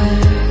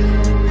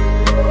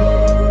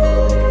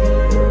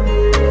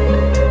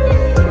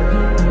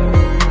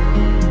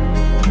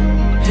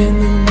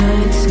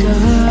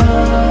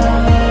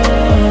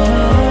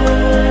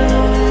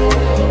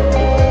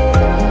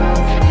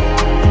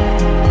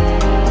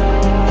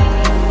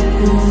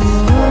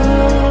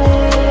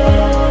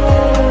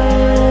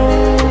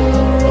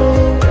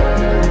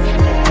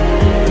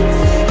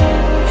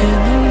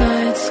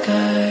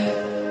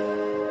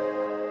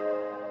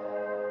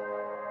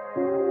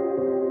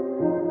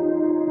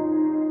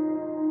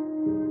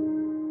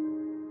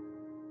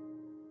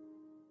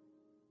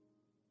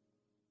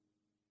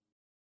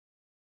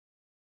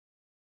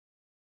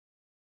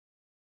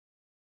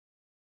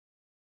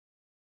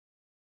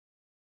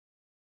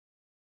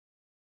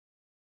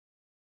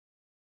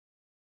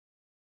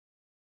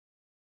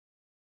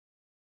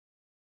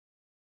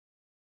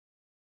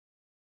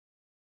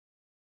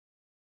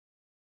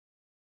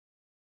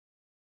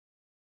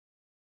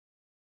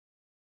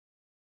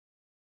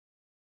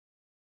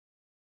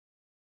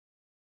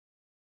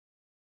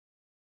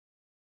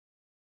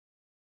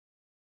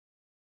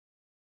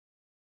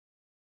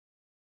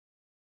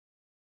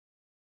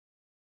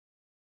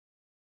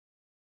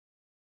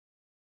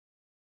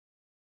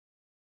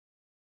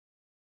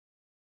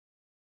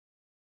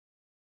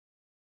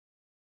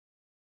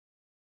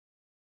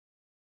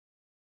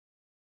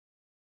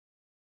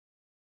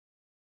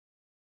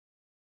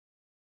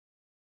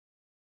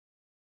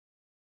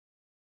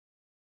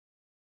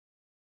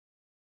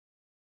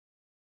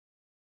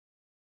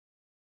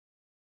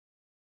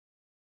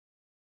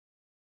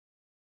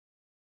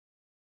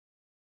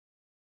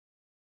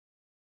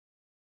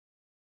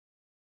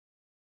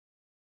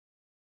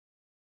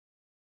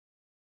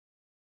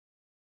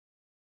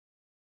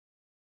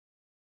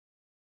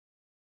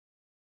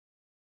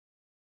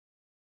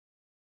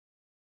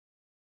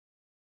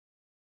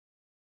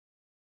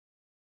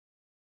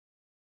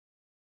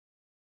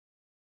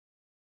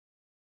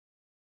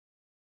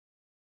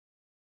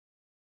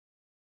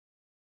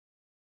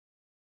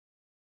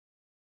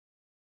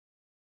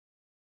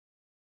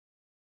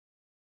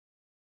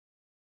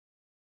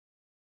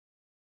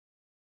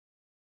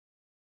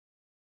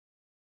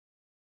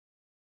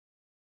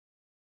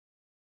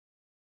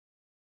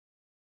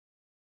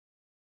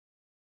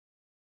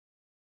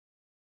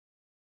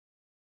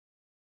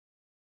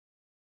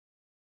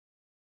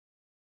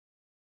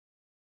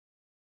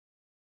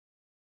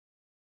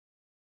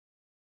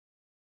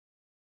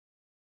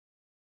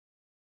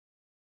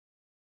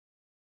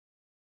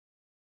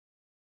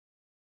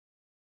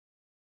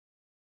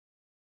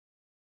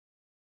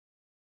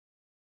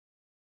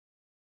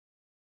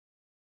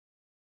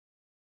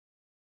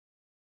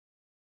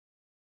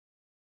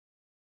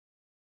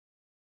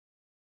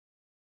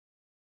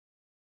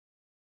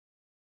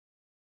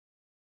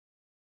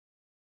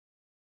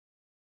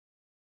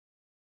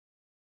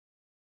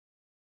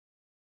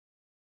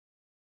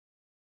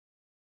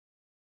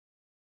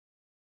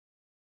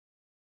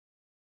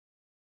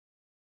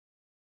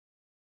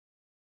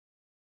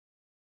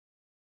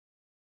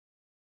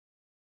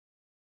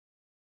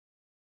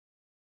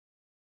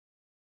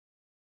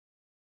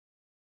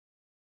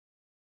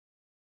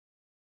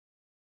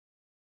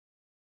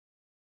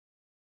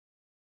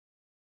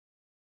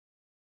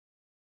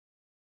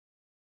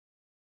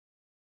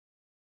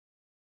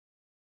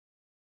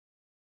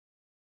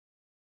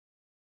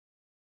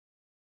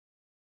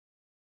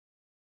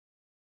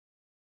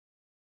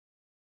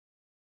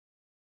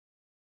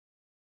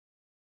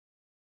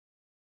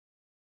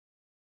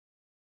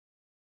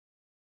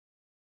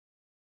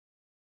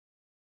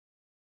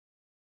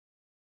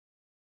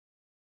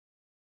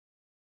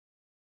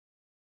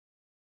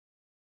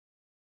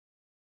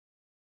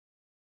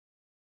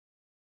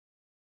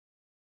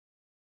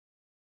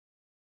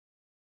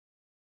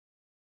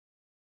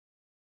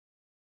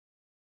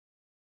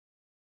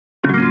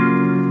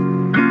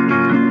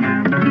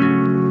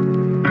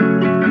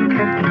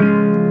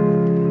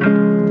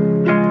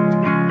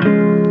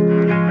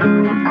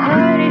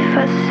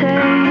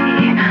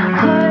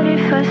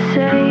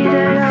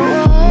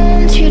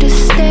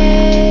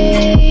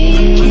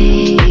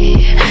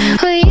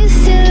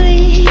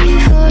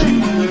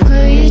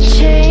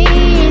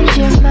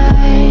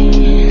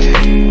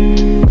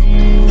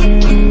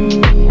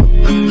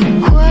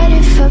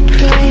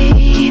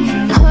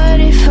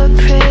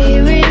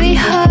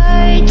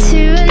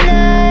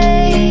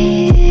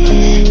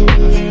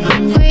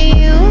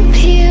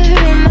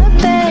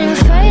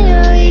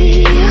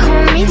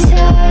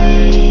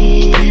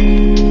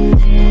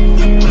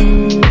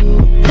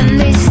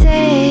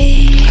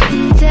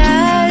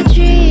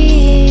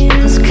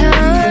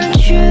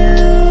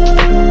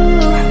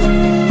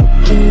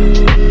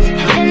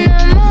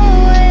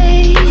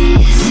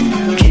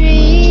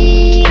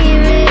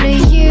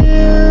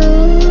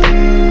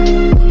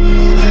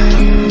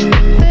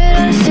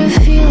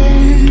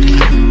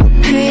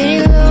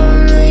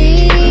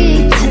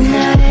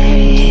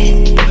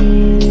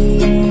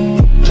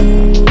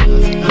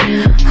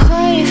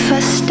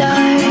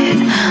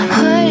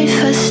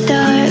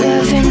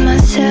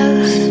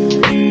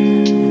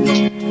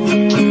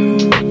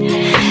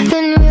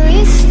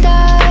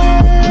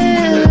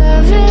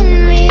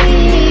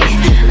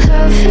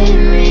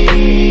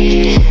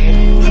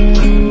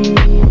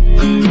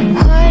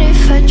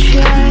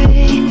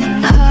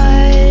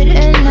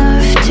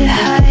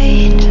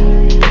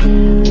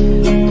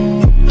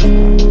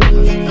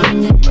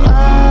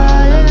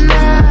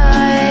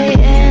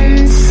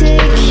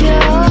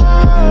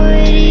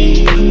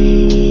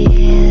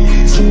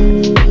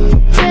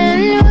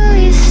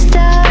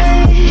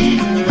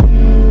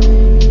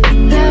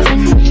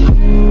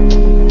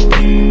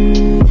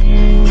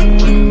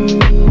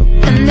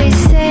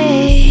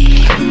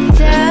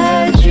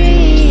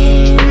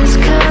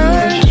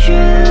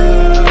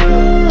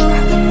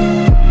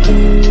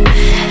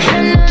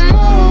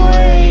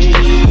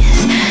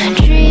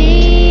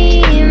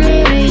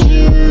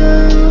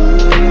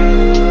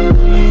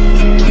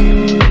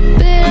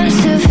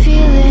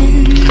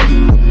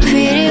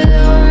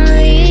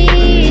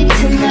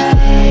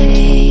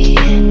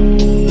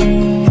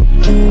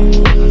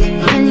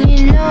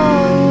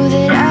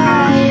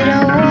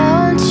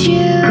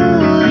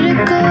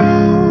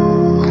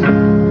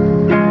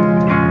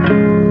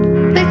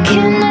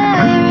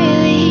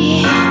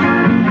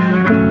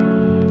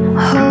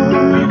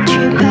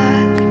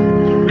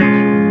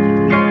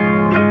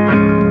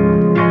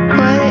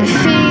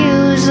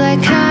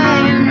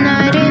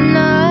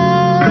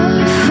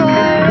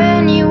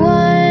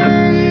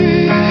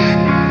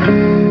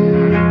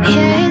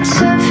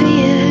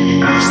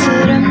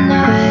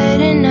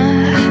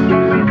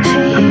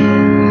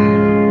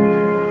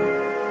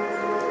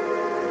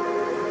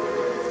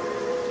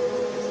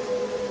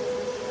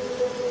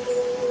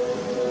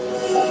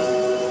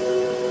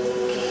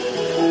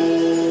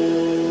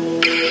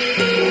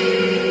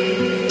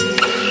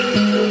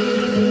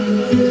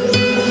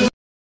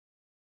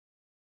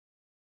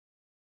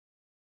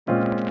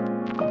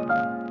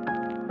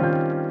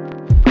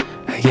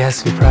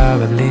guess we're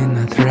probably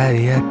not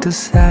ready yet to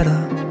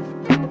settle,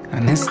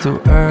 and it's too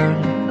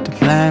early to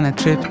plan a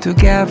trip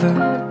together.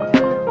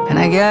 And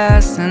I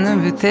guess an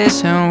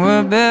invitation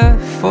will be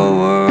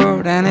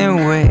forward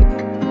anyway.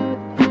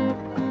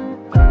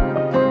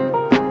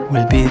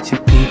 We'll be two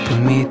people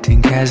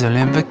meeting casual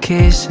in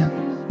vacation,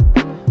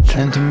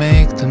 trying to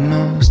make the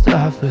most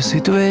of the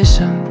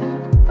situation.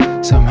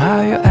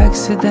 Somehow you're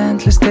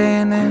accidentally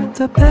staying in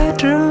the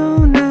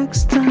bedroom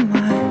next to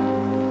mine.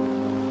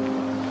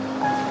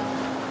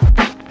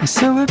 And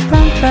so we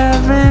bump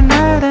every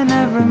night and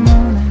every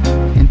morning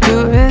into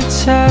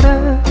each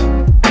other.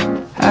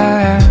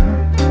 And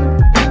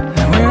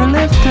we'll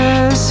live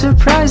the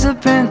surprise of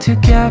being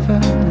together,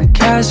 the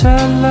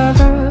casual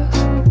lovers.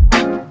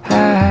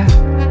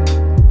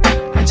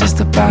 I just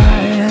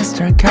about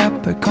strike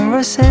up a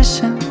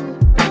conversation.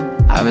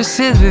 I will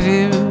sit with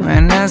you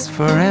and ask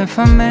for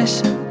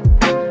information,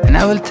 and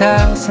I will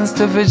tell some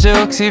stupid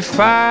jokes if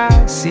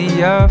I see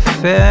you're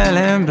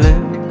feeling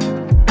blue.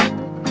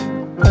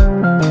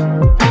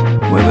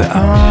 We will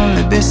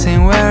only be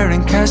seen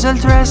wearing casual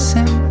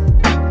dressing.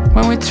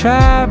 When we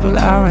travel,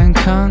 our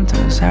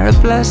encounters are a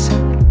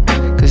blessing,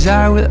 'cause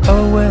I will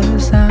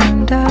always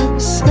end up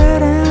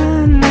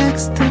sitting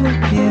next to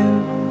you.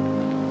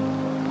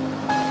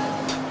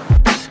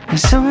 And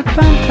so we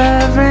bump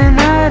every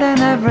night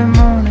and every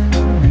morning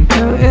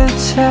into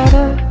each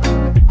other.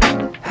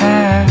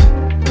 And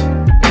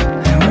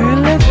we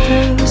live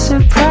the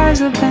surprise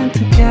of being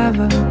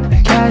together,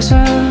 like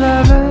casual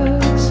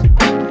lovers.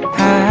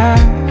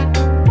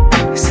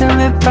 So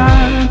we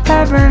bump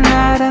every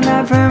night and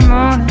every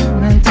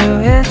morning into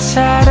each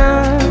other.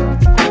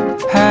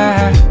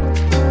 And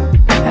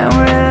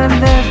we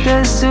live the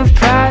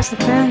surprise of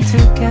being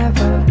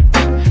together,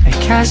 like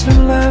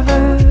casual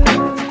lovers.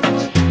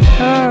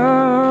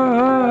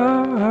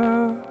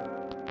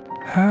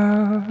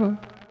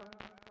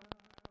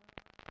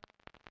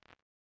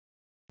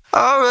 I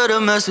read a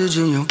message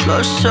in your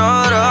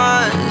bloodshot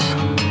eyes.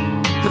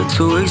 You're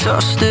too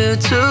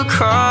exhausted to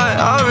cry.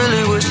 I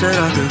really wish that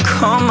I could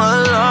come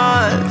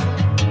alive,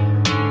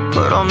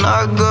 but I'm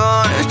not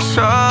gonna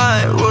try.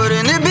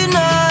 Wouldn't it be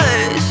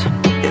nice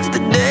if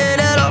the day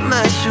that I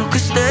met you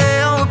could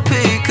stay on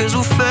repeat? 'Cause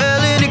we're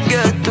failing to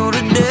get through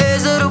the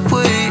days of the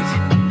week,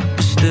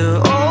 but still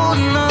all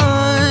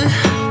night.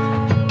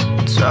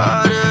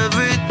 Tried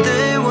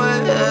everything,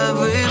 went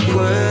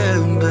everywhere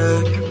and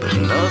back, but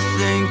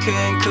nothing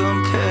can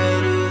compare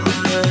to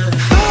that.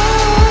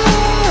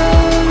 Fast,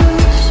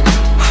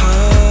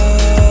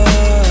 high,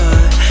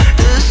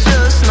 it's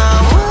just not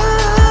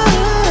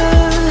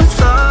worth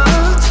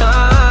our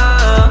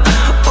time.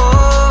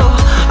 Oh,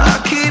 I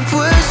keep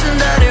wishing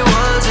that it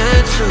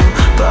wasn't true,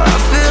 but I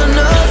feel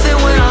nothing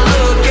when I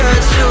look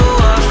at you.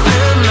 I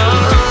feel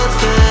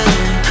nothing.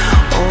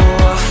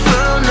 Oh, I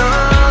feel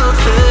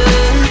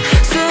nothing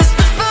since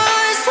the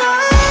first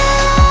time.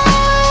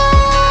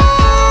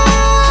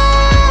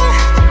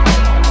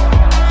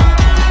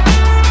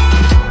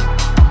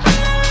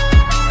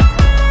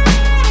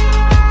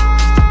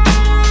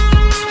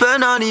 Spent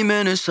 90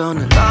 minutes on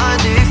a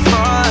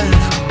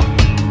 95.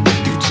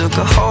 You took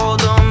a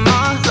hold on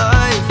my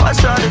life. I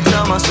tried to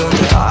tell myself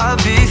that I'd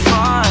be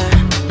fine,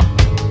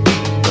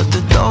 but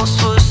the dose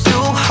was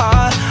too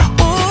high.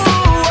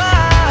 Ooh,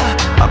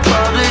 I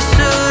probably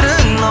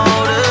should've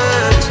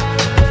noticed.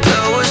 The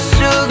pill was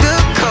sugar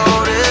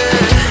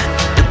coated.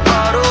 The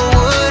bottle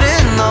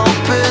wouldn't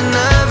open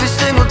every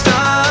single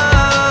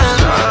time.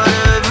 Tried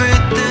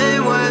everything,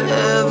 went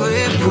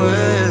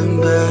everywhere and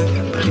back,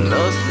 but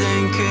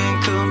nothing can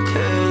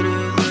compare to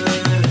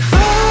that.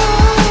 Fast,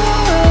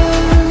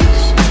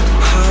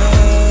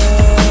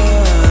 high,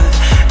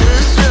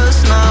 it's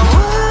just not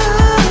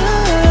worth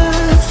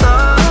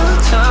our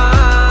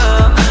time.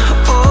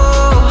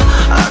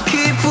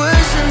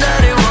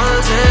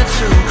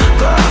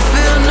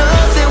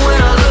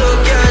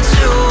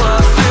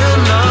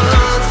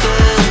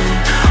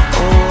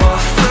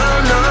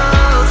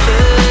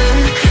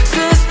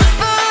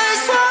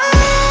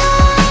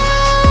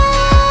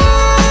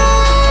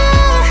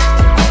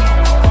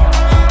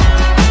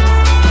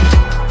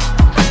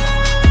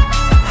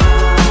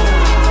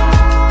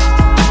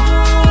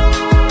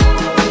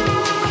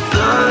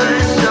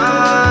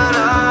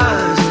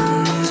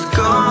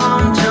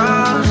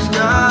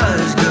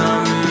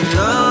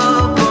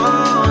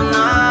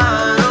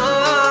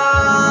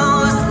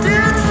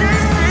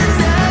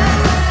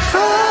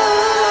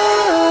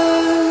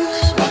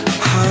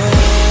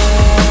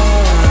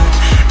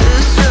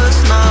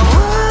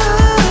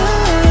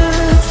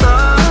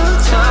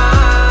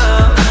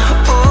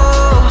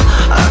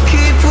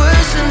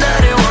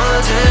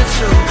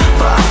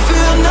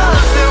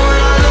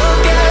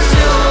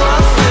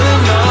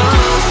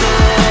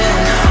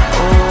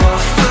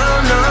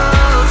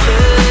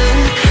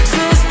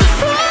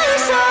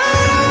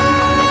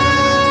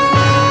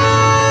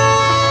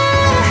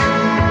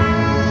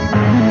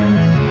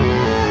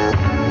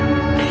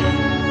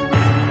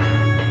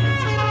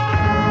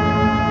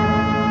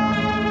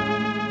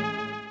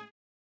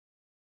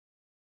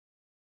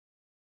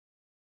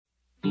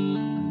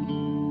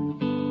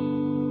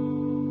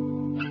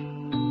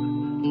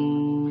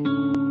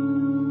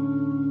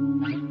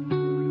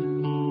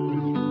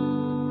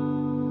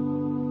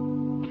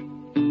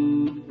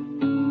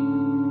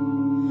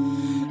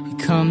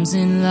 comes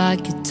in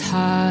like a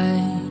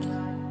tide,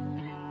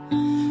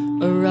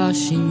 a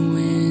rushing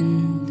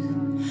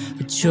wind,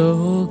 a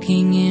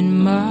choking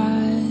in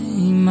my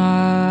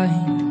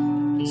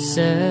mind,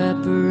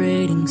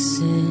 separating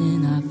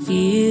sin. I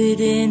feel it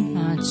in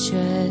my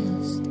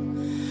chest,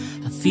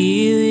 I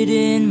feel it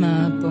in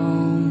my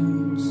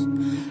bones,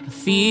 I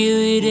feel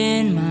it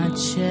in my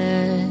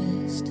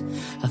chest,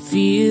 I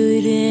feel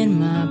it in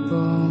my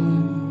bones.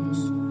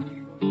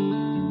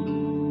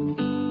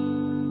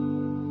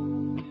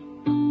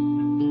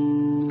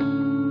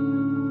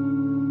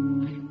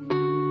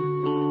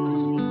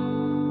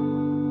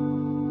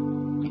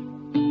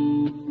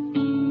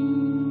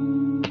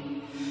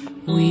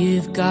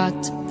 We've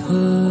got to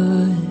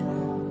put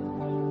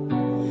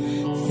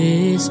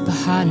this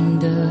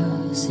behind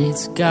us,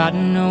 it's got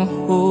no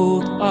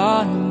hold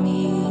on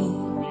me.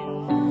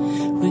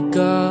 We're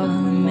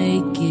gonna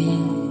make it,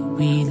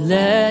 we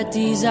let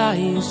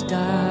desires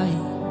die,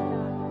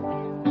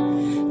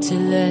 to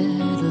let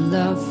our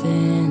love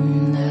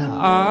in, let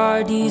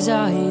our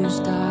desires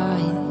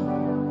die,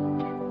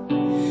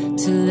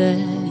 to let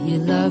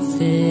your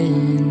love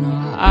in.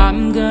 Oh,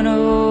 I'm gonna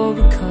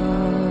overcome,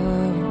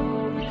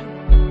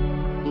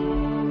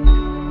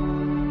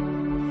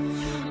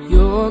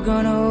 you're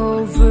gonna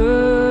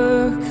overcome,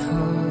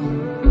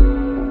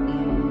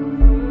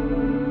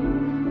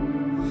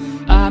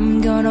 I'm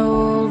gonna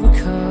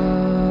overcome,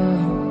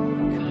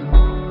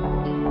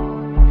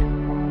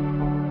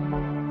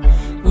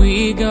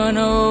 we're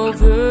gonna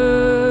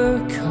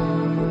overcome.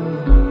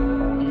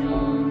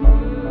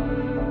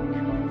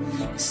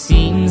 It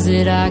seems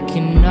that I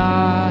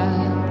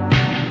cannot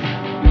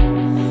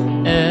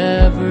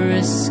ever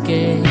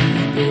escape,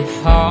 it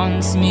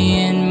haunts me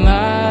in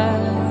my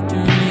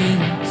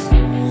dreams,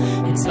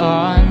 it's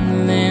on the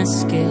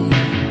landscape.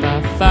 I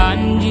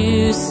find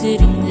you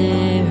sitting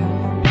there,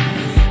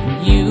 and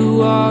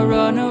you are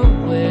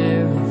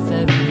unaware of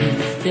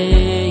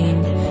everything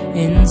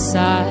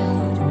inside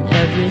and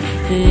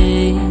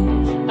everything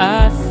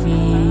I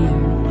fear.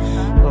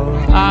 Oh,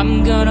 I'm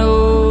gonna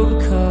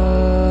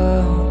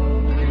overcome,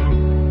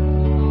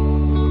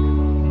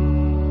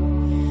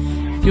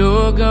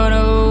 you're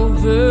gonna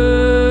overcome.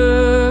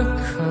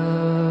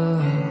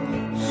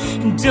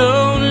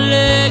 Don't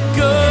let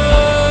go,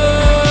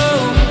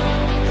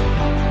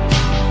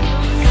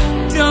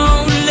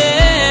 don't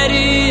let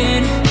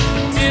in,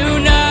 do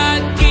not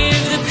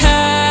give the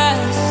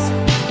past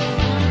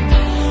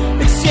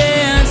a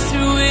chance to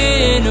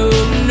win.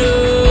 Oh no,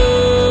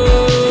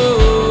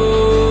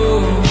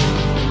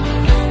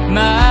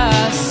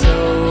 my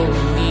soul,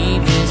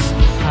 leave this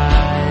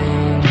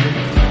behind.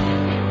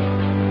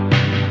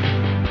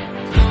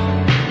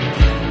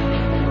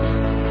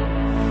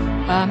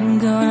 I'm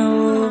gonna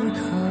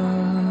overcome,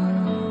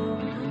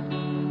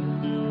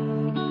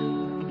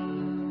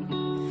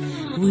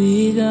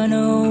 we're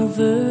gonna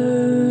overcome.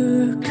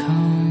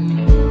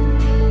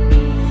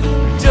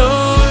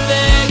 Don't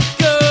let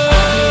go,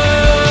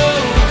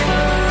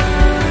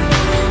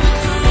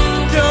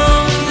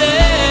 don't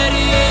let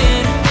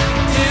in,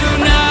 do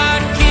not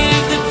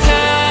give the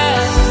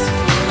past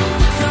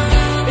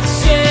a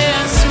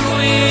chance to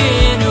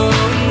win. Oh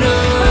no,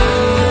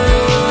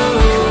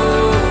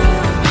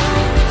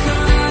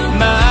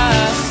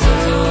 my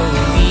soul,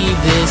 leave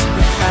this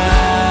behind.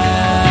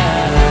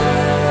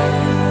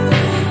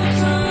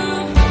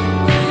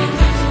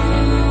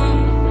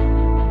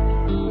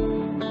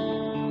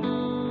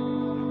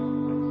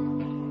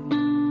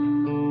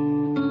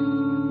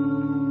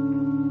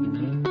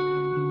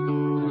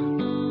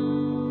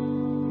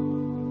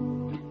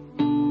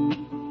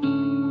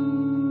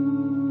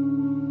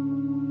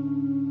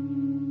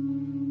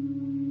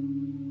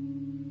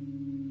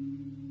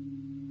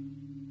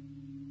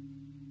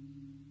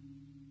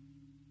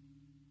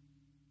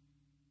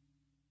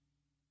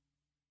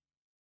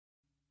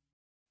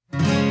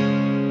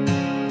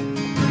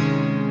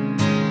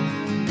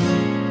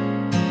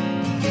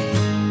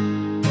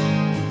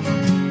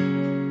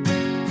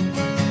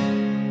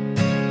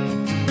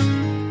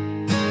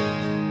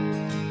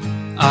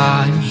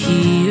 I'm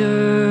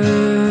here,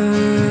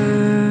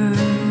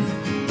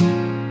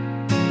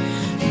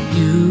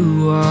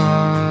 you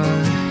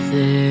are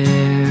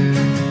there.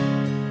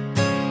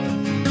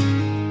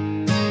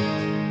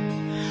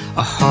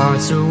 Our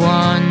hearts are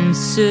wanting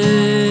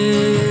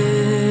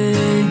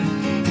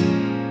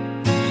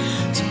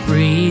to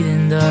breathe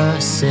in the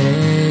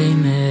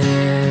same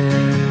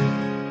air.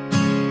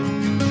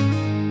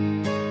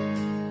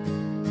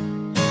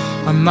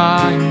 Our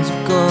minds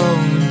are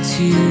going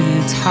to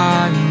the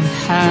time we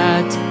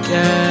had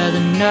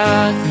together,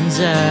 nothing's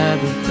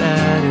ever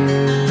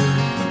better.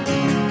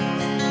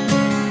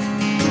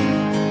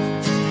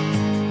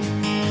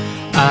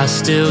 I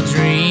still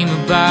dream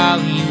about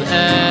you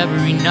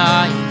every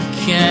night,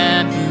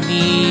 can't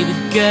believe I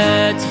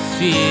get to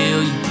feel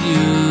your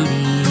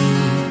beauty.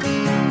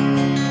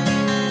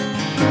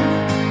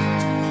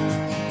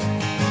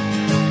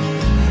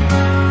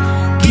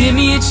 Give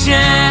me a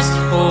chance to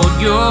hold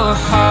your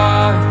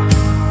heart,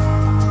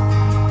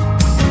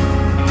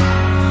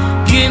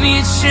 give me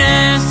a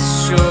chance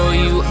to show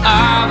you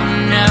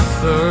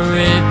never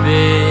rip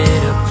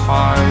it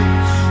apart.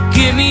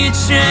 Give me a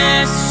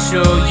chance to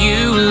show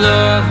you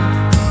love,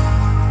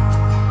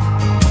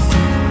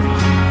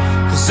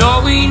 'cause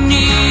all we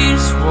need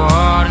is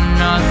one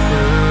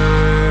another.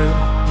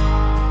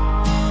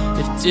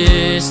 If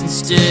distance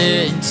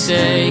didn't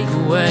take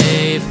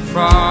away, I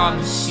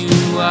promise you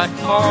I'd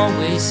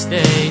always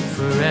stay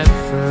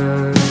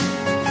forever.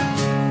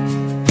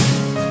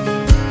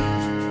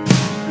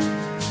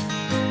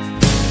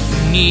 We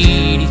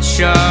need each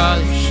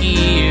other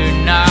here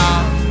now.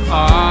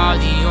 Are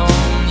the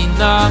only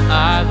love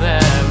I've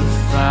ever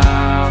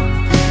found.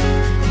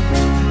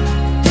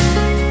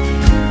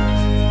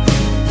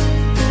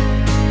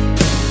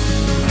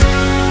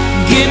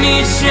 Give me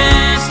a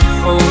chance to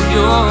hold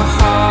your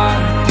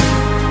heart.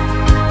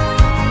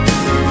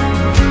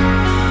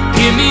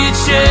 Give me a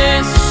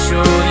chance to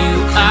show you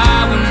I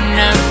will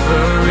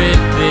never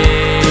rip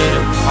it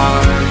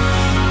apart.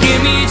 Give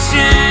me a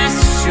chance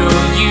to show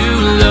you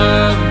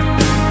love,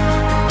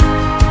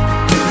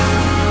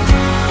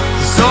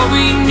 'cause all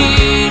we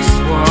need is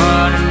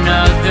one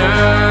another.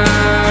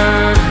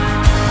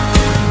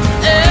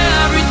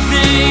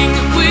 Everything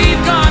that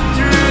we've gone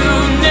through,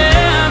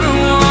 never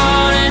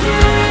wanted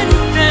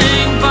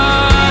anything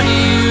but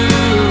you.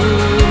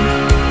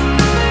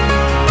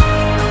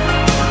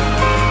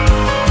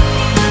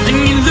 And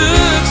you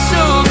look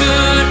so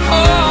good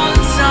all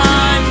the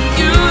time.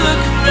 You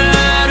look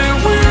better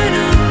when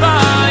I'm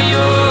by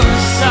your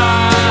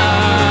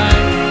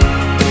side.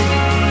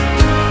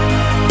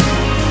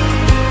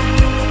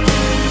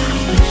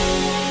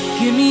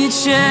 Give me a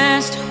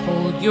chance to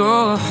hold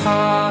your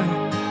heart.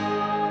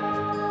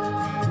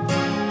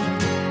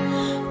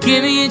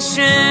 Give me a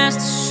chance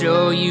to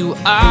show you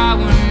I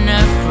will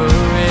never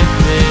rip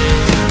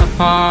it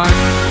apart.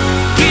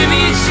 Give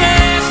me a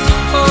chance to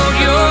hold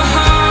your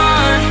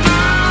heart.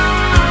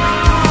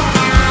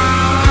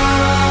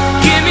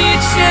 Give me a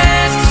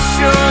chance to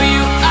show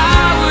you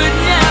I would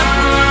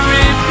never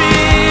rip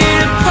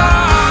it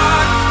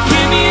apart.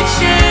 Give me a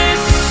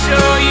chance to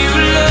show you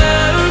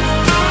love,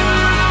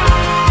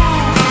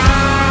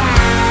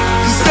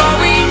 'cause all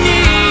we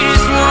need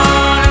is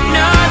one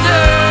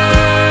another.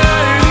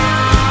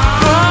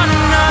 One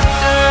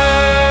another.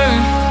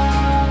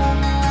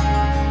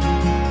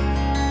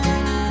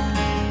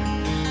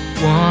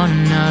 One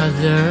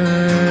another.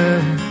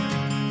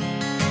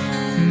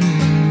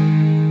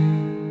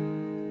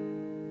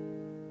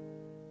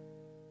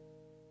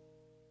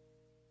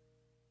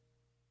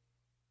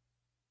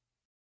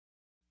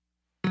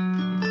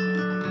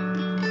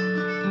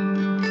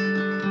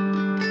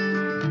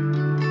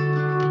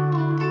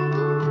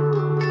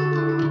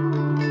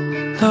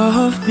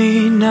 Love me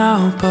now,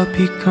 but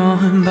be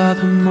gone by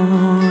the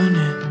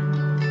morning.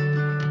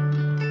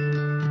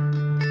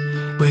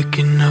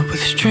 Waking up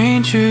with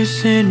strangers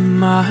in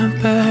my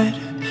bed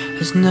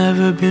has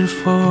never been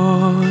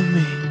for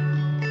me.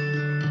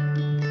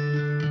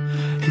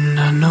 And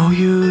I know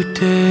you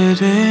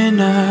didn't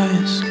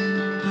ask,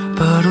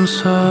 but I'm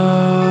sorry.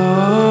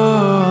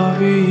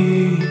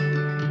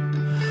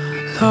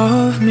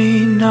 Love me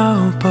now,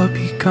 but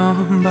be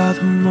gone by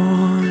the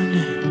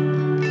morning.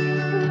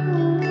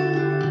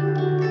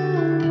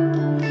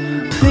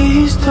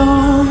 Please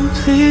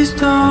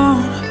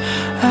don't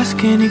ask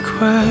any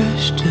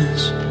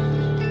questions,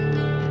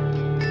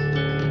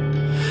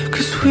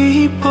 'cause we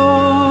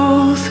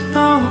both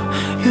know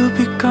you'll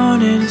be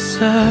gone in a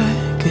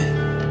second.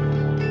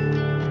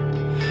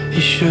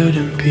 It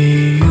shouldn't be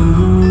you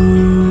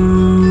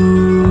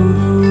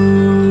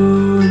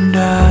and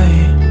I.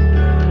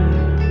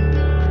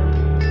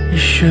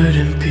 It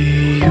shouldn't be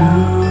you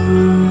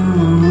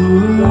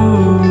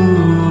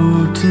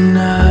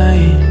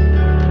tonight.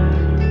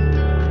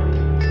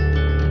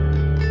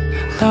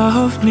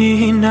 Love me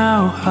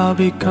now, I'll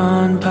be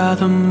gone by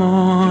the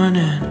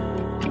morning.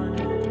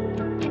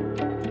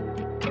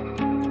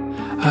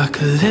 I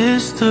could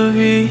list the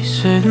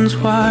reasons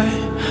why,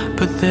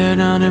 but they're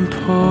not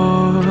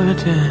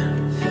important.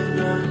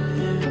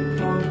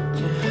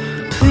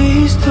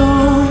 Please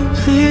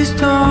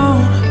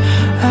don't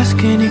ask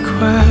any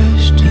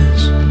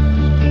questions,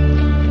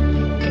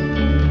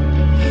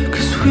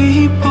 'cause we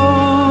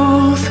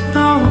both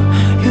know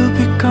you'll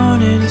be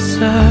gone in a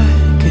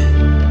second.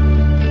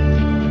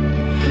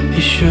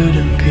 It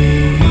shouldn't be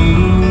you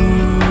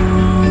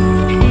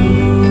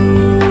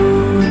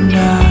and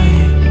I.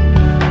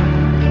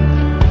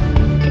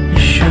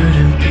 It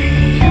shouldn't be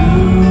you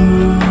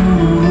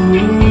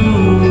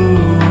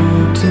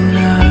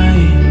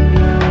tonight.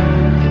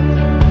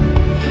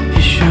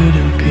 It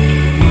shouldn't be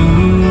you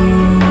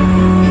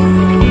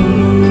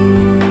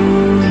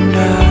and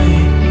I.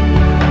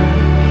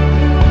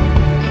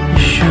 It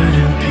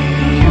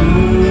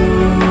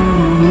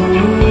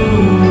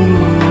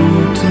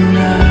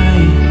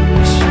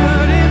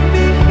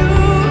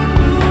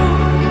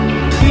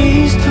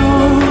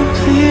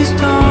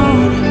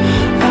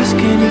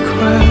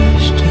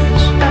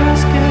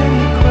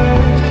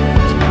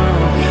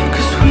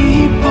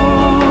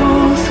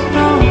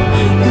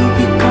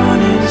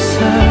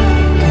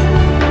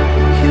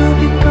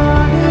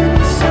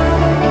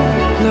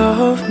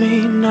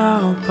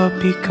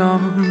be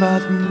gone by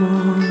the morning.